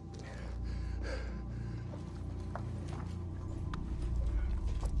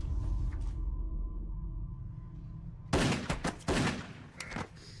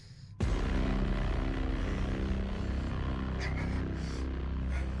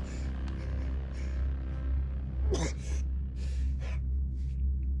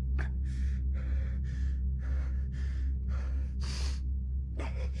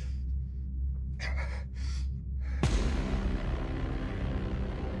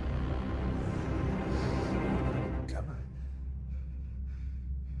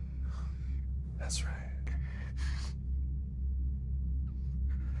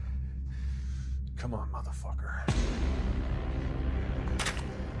 Come on, motherfucker.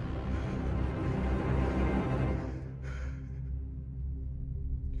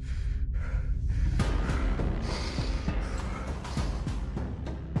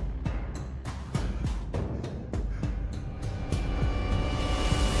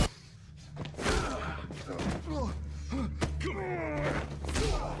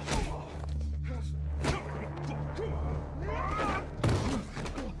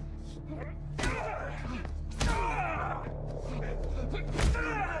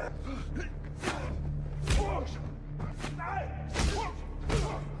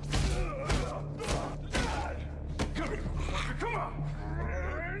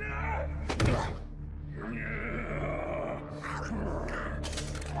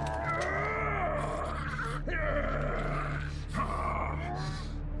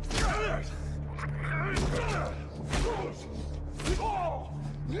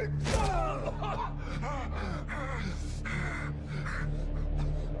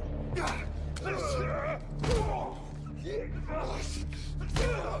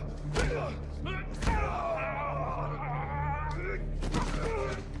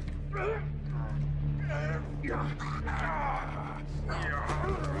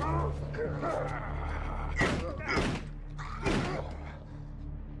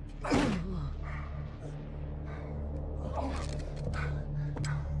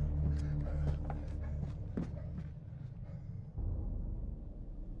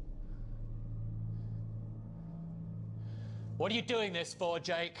 What are you doing this for,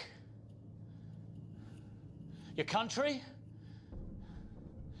 Jake? Your country?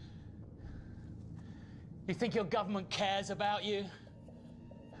 You think your government cares about you?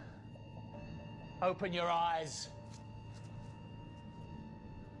 Open your eyes.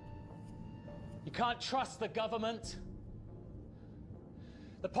 You can't trust the government.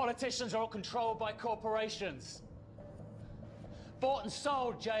 The politicians are all controlled by corporations. Bought and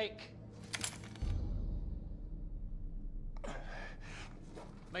sold, Jake.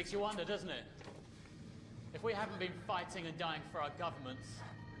 Makes you wonder, doesn't it? If we haven't been fighting and dying for our governments,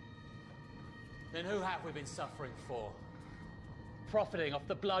 then who have we been suffering for? Profiting off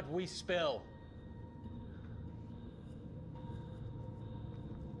the blood we spill.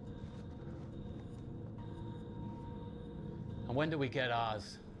 And when do we get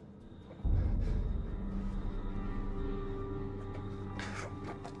ours?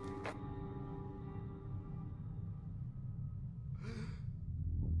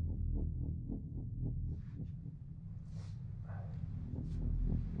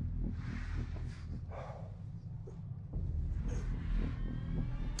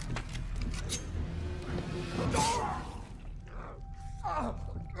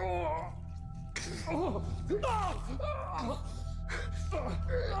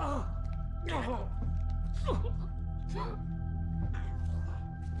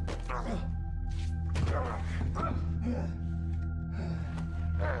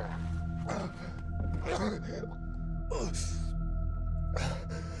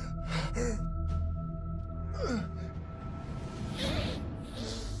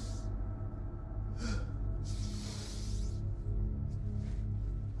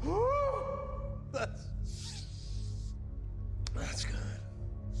 That's good.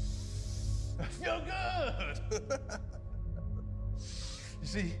 I feel good. You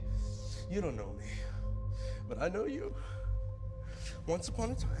see, you don't know me, but I know you. Once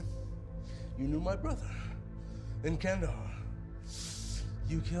upon a time, you knew my brother in Kandahar.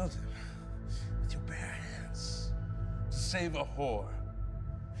 You killed him with your bare hands to save a whore.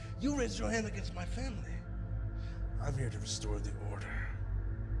 You raised your hand against my family. I'm here to restore the order.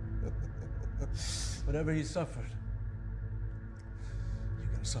 Whatever he suffered,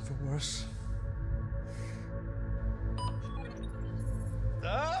 you're gonna suffer worse.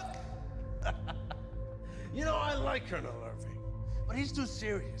 You know, I like Colonel Irving, but he's too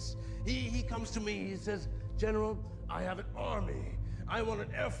serious. He comes to me, he says, General, I have an army. I want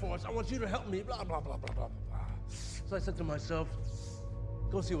an air force. I want you to help me, blah, blah, blah, blah, blah, blah. So I said to myself,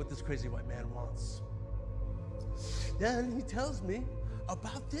 go see what this crazy white man wants. Then he tells me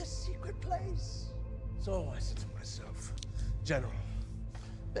about this secret place. So I said to myself, General,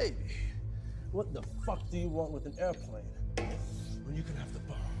 baby, what the fuck do you want with an airplane when you can have the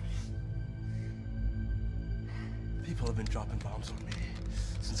bomb? People have been dropping bombs on me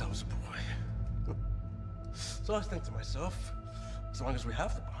since I was a boy. So I think to myself, as long as we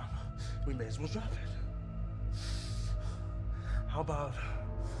have the bomb, we may as well drop it. How about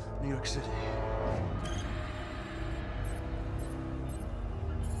New York City?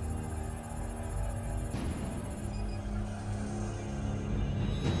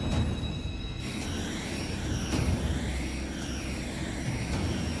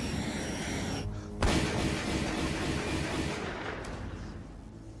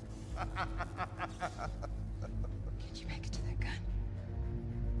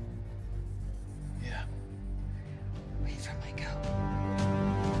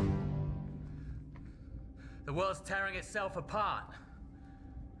 The world's tearing itself apart.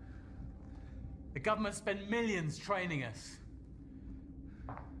 The government spent millions training us.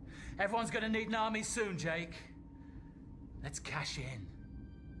 Everyone's gonna need an army soon, Jake. Let's cash in.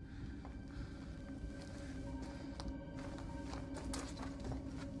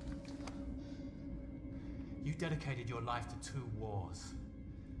 You dedicated your life to 2 wars.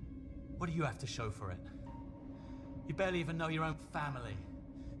 What do you have to show for it? You barely even know your own family.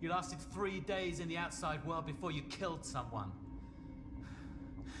 You lasted 3 days in the outside world before you killed someone.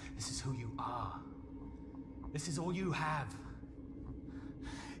 This is who you are. This is all you have.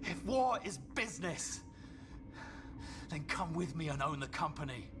 If war is business, then come with me and own the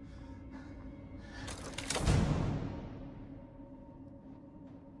company.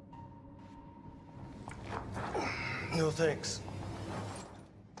 No thanks.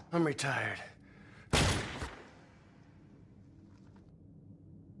 I'm retired.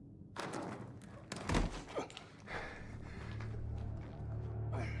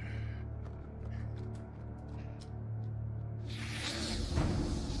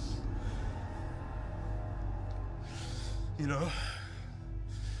 You know,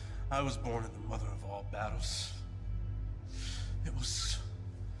 I was born in the mother of all battles. It was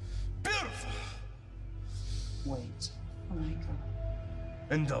beautiful. Wait. Oh my God.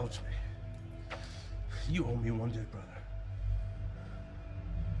 Indulge me. You owe me one, dear brother.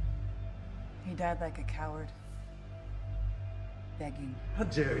 He died like a coward. Begging. How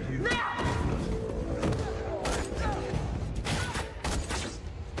dare you?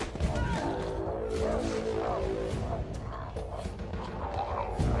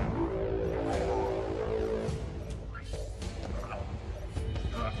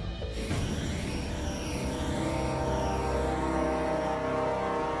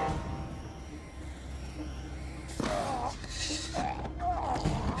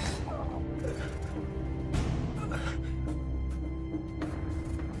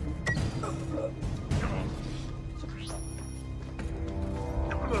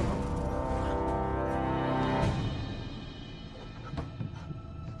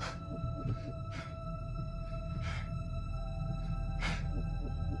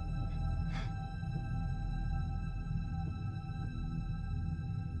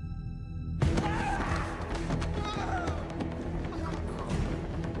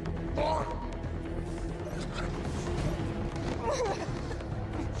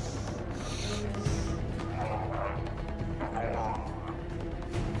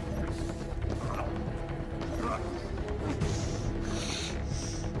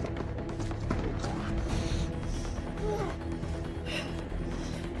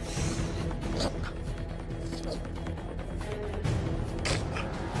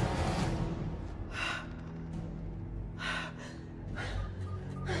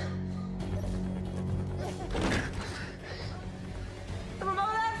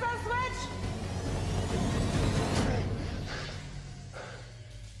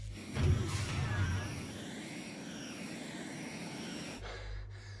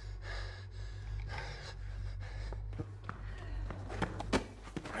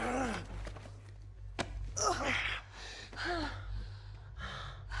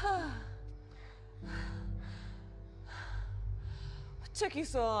 What took you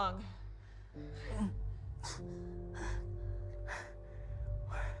so long?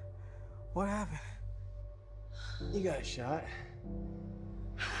 What happened? You got shot.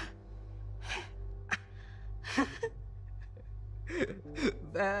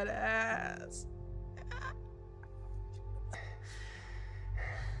 Badass.